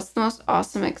for, but what's the most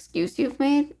awesome excuse you've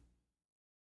made?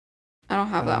 I don't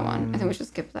have that one. I think we should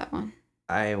skip that one.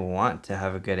 I want to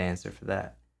have a good answer for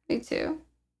that. Me too.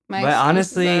 But excuses,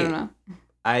 honestly, I don't know.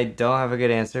 I don't have a good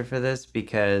answer for this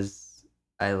because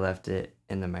I left it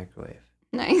in the microwave.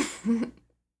 Nice.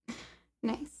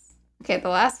 Nice. Okay, the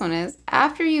last one is,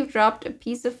 after you've dropped a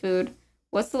piece of food,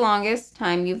 what's the longest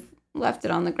time you've left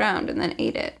it on the ground and then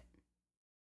ate it?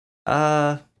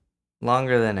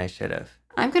 Longer than I should have.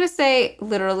 I'm going to say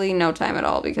literally no time at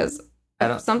all, because I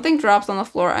if don't- something drops on the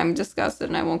floor, I'm disgusted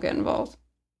and I won't get involved.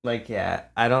 Yeah,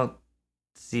 I don't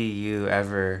see you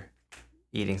ever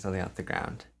eating something off the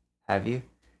ground. Have you?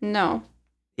 No.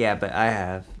 Yeah, but I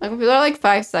have. When people are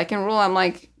 5-second rule, I'm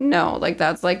no.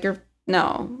 That's your,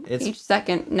 no. It's- Each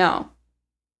second, no.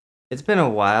 It's been a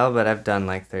while, but I've done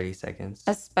 30 seconds.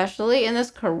 Especially in this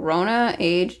corona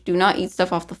age, do not eat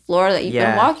stuff off the floor that you've been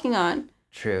Yeah. walking on.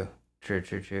 True.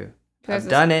 Because I've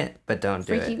done it, but don't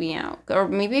do freaky it. me out. Or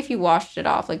maybe if you washed it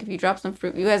off, if you drop some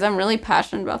fruit. You guys, I'm really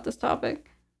passionate about this topic.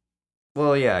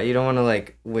 Well, yeah, you don't want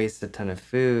to waste a ton of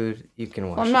food. You can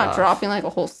wash Well, I'm it not off. dropping a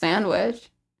whole sandwich.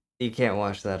 You can't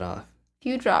wash that off. If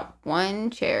you drop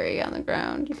one cherry on the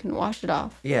ground, you can wash it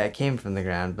off. Yeah, it came from the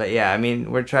ground. But yeah, I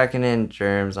mean, we're tracking in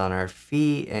germs on our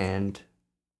feet. And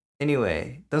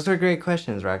anyway, those were great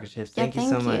questions, Rocket Chips. Thank you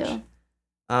so much.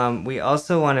 We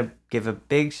also want to give a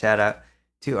big shout out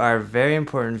to our very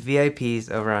important VIPs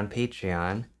over on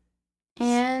Patreon.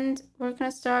 And we're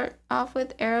going to start off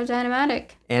with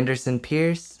Aerodynamatic, Anderson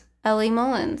Pierce, Ellie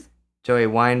Mullins, Joey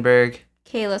Weinberg,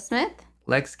 Kayla Smith,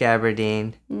 Lex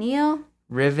Gabardine, Neil,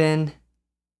 Riven.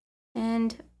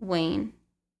 and Wayne.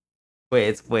 Wait,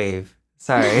 it's Wave.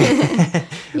 Sorry.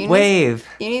 You Wave.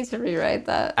 You need to rewrite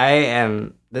that.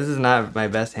 This is not my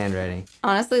best handwriting.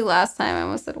 Honestly, last time I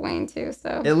almost said Wayne too,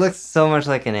 so. It looks so much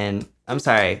like an N. I'm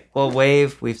sorry. Well,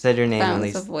 Wave, we've said your name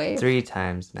Fountains at of least Wave. 3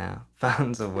 times now.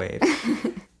 Fountains of Wave.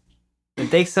 And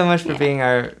thanks so much for Yeah. being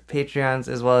our Patreons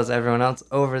as well as everyone else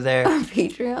over there.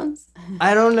 Patreons.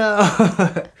 I don't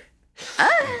know.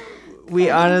 We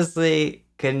honestly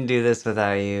couldn't do this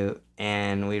without you,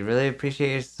 and we really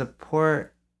appreciate your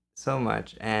support so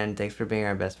much. And thanks for being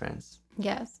our best friends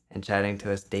Yes. and chatting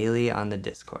to us daily on the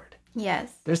Discord.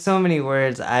 Yes. There's so many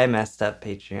words. I messed up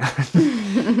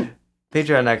Patreon.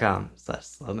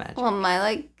 Patreon.com/slowmagic. Well,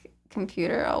 my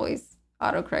computer always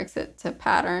autocorrects it to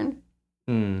pattern,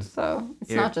 so it's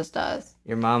Your- not just us.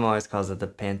 Your mom always calls it the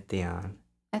Pantheon.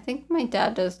 I think my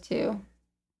dad does too.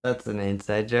 That's an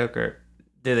inside joke, or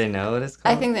do they know what it's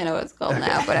called? I think they know what it's called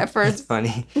now, Okay. but at It's first,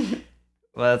 funny.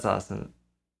 Well, that's awesome.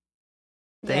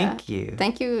 Thank yeah. you.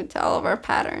 Thank you to all of our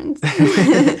patterns.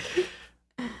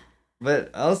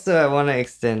 But also, I want to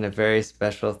extend a very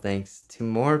special thanks to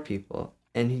more people.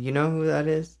 And you know who that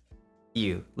is?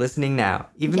 You, listening now.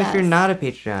 Even if you're Yes. not a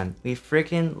Patreon, we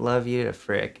freaking love you to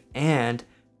frick. And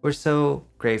we're so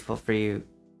grateful for you,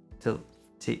 to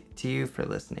you for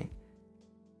listening.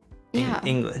 In Yeah.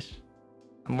 English.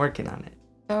 I'm working on it.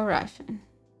 Go Russian.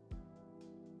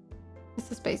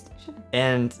 It's a space station.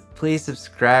 And please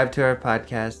subscribe to our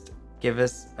podcast, give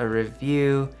us a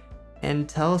review, and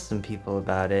tell some people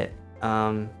about it.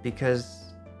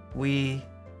 Because we,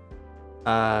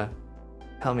 help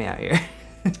me out here.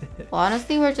 Well,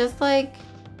 honestly, we're just we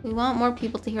want more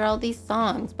people to hear all these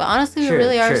songs. But honestly, Sure, we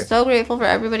really are sure. so grateful for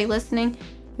everybody listening.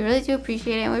 We really do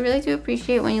appreciate it. And we really do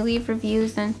appreciate when you leave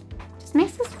reviews, and it just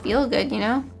makes us feel good, you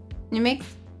know? It makes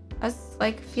us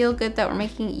feel good that we're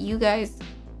making you guys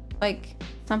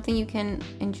something you can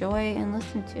enjoy and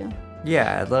listen to.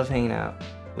 Yeah, I love hanging out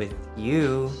with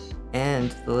you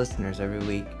and the listeners every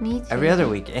week. Me too. Every other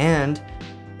week. And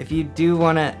if you do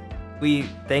want to, we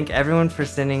thank everyone for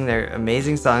sending their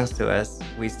amazing songs to us.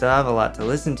 We still have a lot to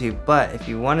listen to, but if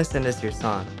you want to send us your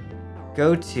song,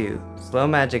 go to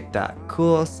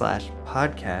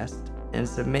slowmagic.cool/podcast and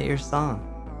submit your song.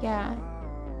 Yeah.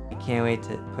 We can't wait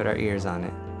to put our ears on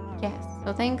it. Yes.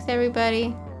 So thanks,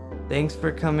 everybody. Thanks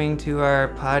for coming to our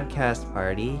podcast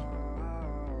party.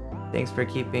 Thanks for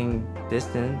keeping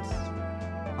distance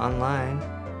online.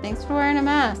 Thanks for wearing a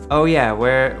mask. Oh yeah,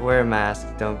 wear a mask.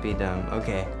 Don't be dumb.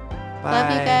 Okay. Bye.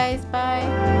 Love you guys.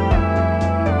 Bye.